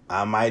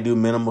 I might do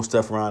minimal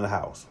stuff around the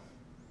house.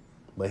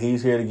 But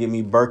he's here to get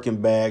me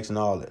Birkin bags and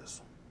all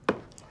this.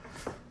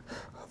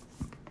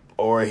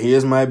 Or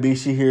his might be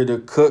she here to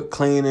cook,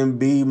 clean, and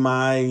be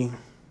my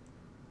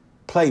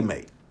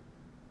playmate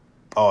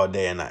all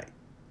day and night.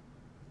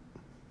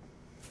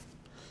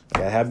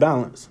 Gotta have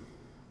balance.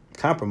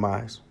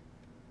 Compromise.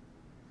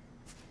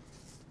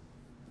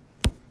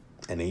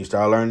 And then you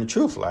start learning the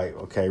truth. Like,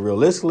 okay,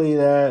 realistically,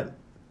 that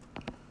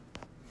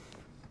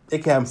it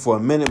can happen for a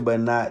minute, but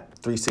not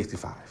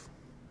 365.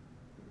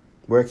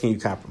 Where can you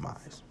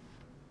compromise?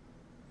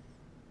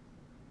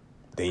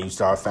 Then you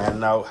start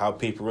finding out how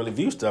people really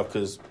view stuff,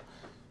 because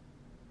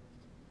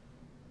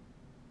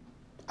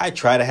I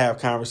try to have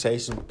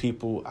conversations with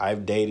people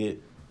I've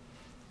dated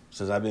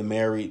since I've been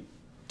married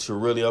to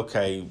really,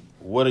 okay,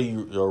 what are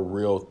your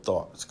real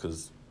thoughts?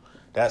 Because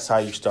that's how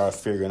you start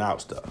figuring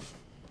out stuff.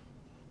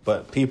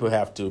 But people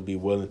have to be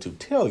willing to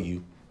tell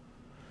you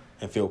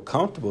and feel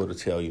comfortable to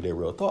tell you their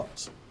real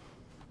thoughts.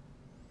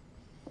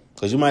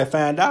 Because you might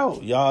find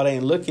out y'all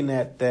ain't looking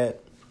at that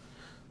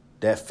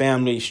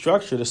family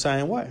structure the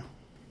same way.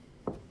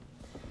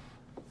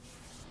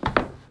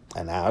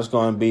 And now it's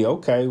going to be,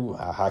 okay,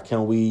 how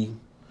can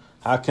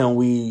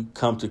we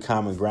come to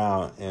common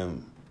ground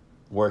and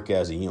work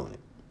as a unit?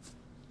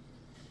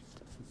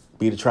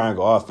 Be the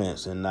triangle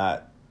offense and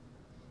not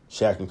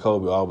Shaq and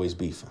Kobe always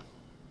beefing.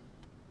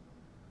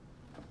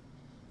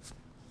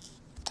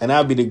 And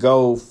that'll be the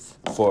goal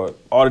for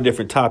all the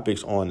different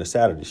topics on the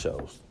Saturday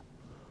shows.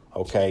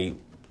 Okay,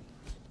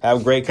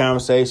 have a great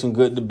conversation,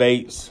 good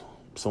debates,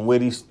 some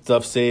witty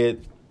stuff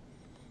said.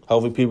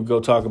 Hopefully people go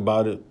talk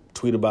about it,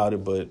 tweet about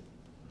it, but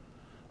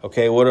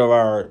okay, what are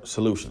our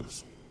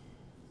solutions?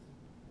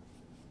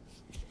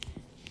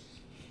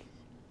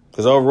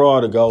 Because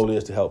overall, the goal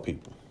is to help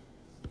people.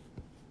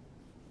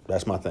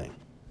 That's my thing.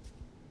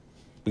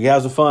 We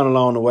have some fun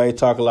along the way,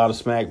 talk a lot of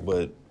smack,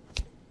 but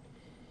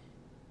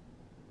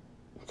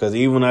because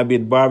even when I be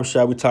at the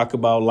barbershop, we talk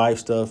about life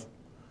stuff.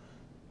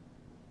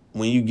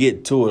 When you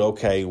get to it,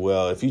 okay,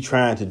 well, if you're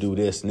trying to do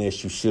this and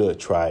this, you should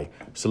try.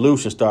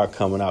 Solutions start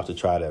coming out to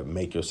try to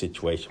make your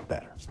situation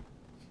better.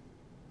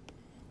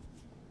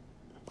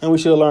 And we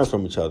should learn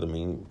from each other. I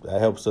mean, that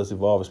helps us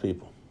evolve as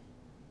people.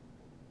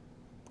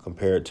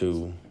 Compared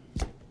to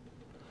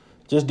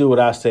just do what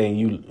I say and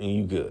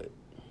you good.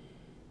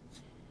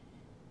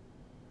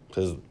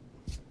 Because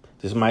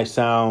this might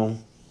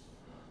sound,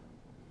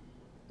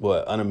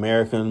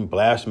 un-American,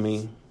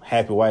 blasphemy,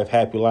 happy wife,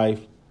 happy life.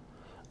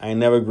 I ain't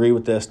never agree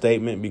with that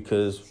statement,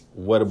 because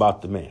what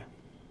about the man?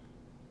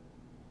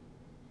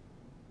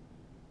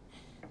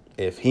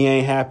 If he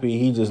ain't happy,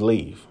 he just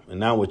leave. And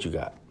now what you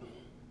got?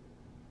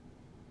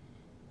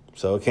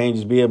 So it can't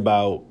just be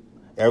about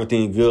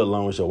everything good as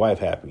long as your wife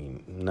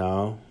happy.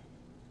 No.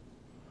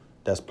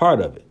 That's part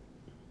of it.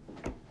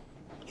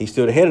 He's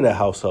still the head of that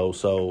household,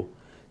 so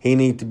he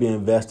needs to be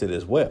invested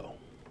as well.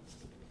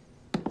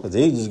 Because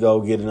he just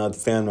go get another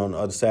family on the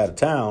other side of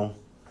town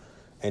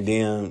and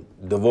then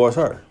divorce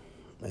her.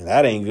 And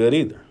that ain't good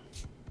either.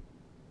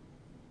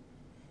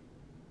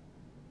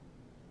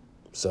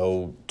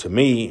 So to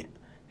me,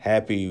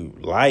 happy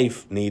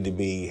life need to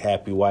be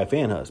happy wife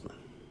and husband.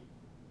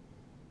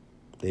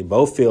 They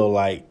both feel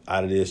like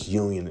out of this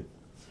union,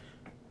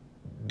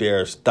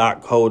 they're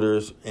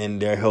stockholders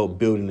and they're help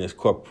building this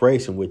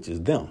corporation, which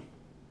is them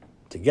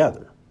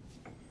together.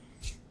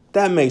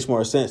 That makes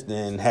more sense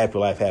than happy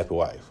life, happy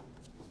wife.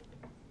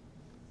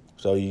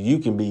 So you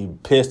can be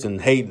pissed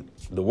and hate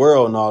the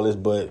world and all this,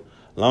 but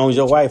as long as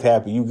your wife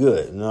happy, you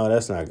good. No,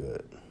 that's not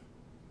good.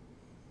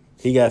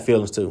 He got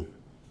feelings too.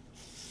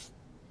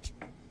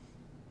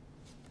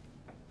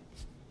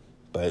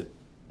 But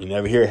you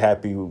never hear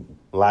happy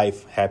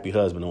life, happy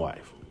husband and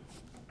wife.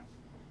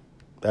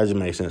 That just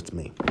makes sense to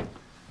me.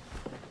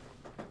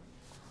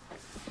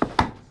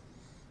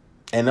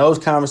 And those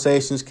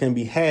conversations can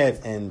be had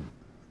and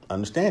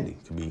understanding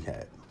can be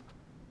had.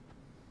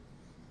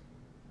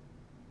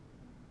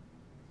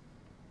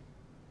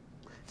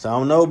 So I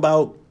don't know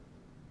about.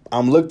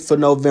 I'm looking for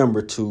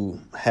November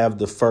to have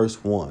the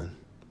first one.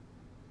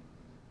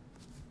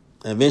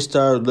 And eventually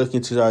start looking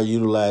to start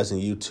utilizing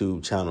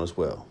YouTube channel as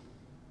well.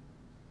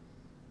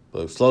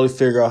 But slowly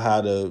figure out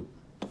how to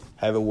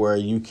have it where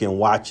you can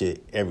watch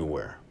it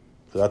everywhere.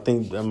 Because I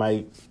think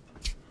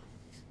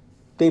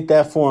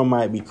that form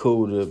might be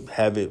cool to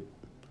have it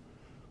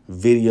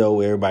video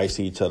where everybody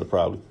see each other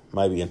probably.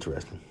 Might be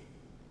interesting.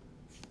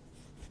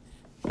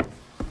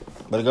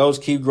 But the goal is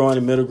keep growing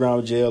the middle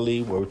ground with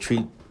JLE where we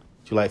treat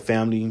you like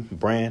family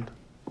brand.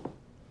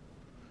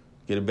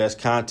 Get the best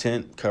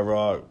content, cover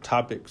all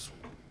topics.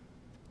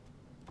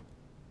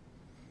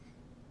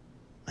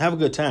 Have a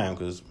good time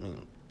because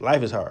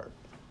life is hard.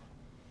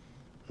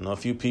 I know a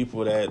few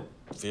people that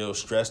feel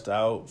stressed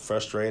out,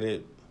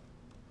 frustrated,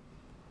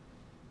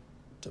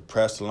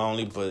 depressed,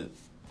 lonely, but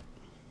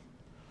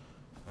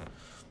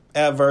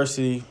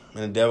adversity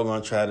and the devil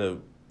gonna try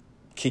to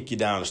kick you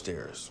down the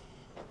stairs.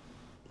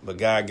 But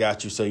God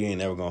got you so you ain't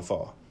never gonna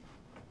fall.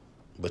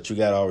 But you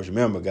gotta always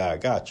remember God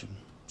got you.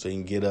 So you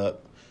can get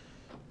up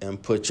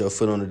and put your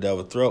foot on the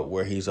devil's throat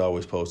where he's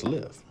always supposed to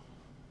live.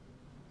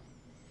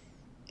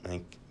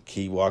 And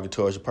keep walking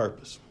towards your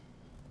purpose.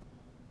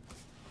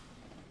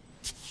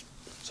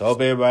 So I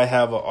hope everybody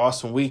have an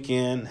awesome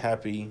weekend.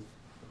 Happy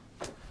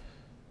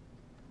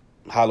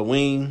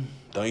Halloween.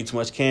 Don't eat too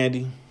much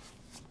candy.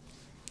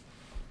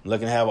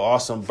 Looking to have an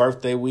awesome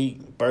birthday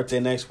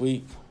next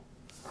week.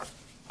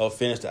 Hope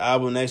finish the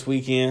album next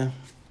weekend.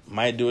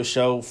 Might do a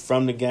show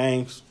from the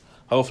games.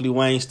 Hopefully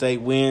Wayne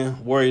State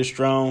win. Warriors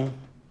strong.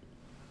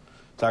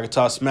 So I can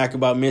talk smack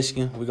about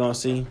Michigan. We're going to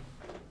see.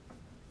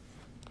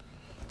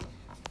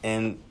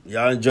 And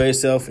y'all enjoy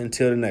yourself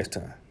until the next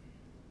time.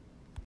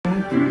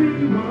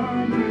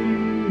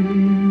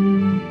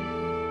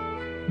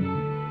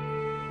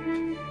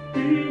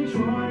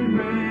 Detroit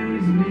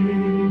raised me.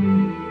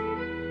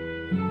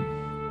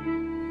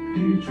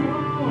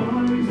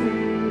 Detroit's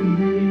in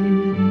me.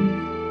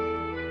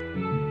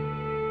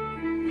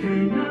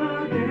 Can't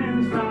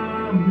nothing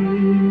stop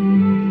me.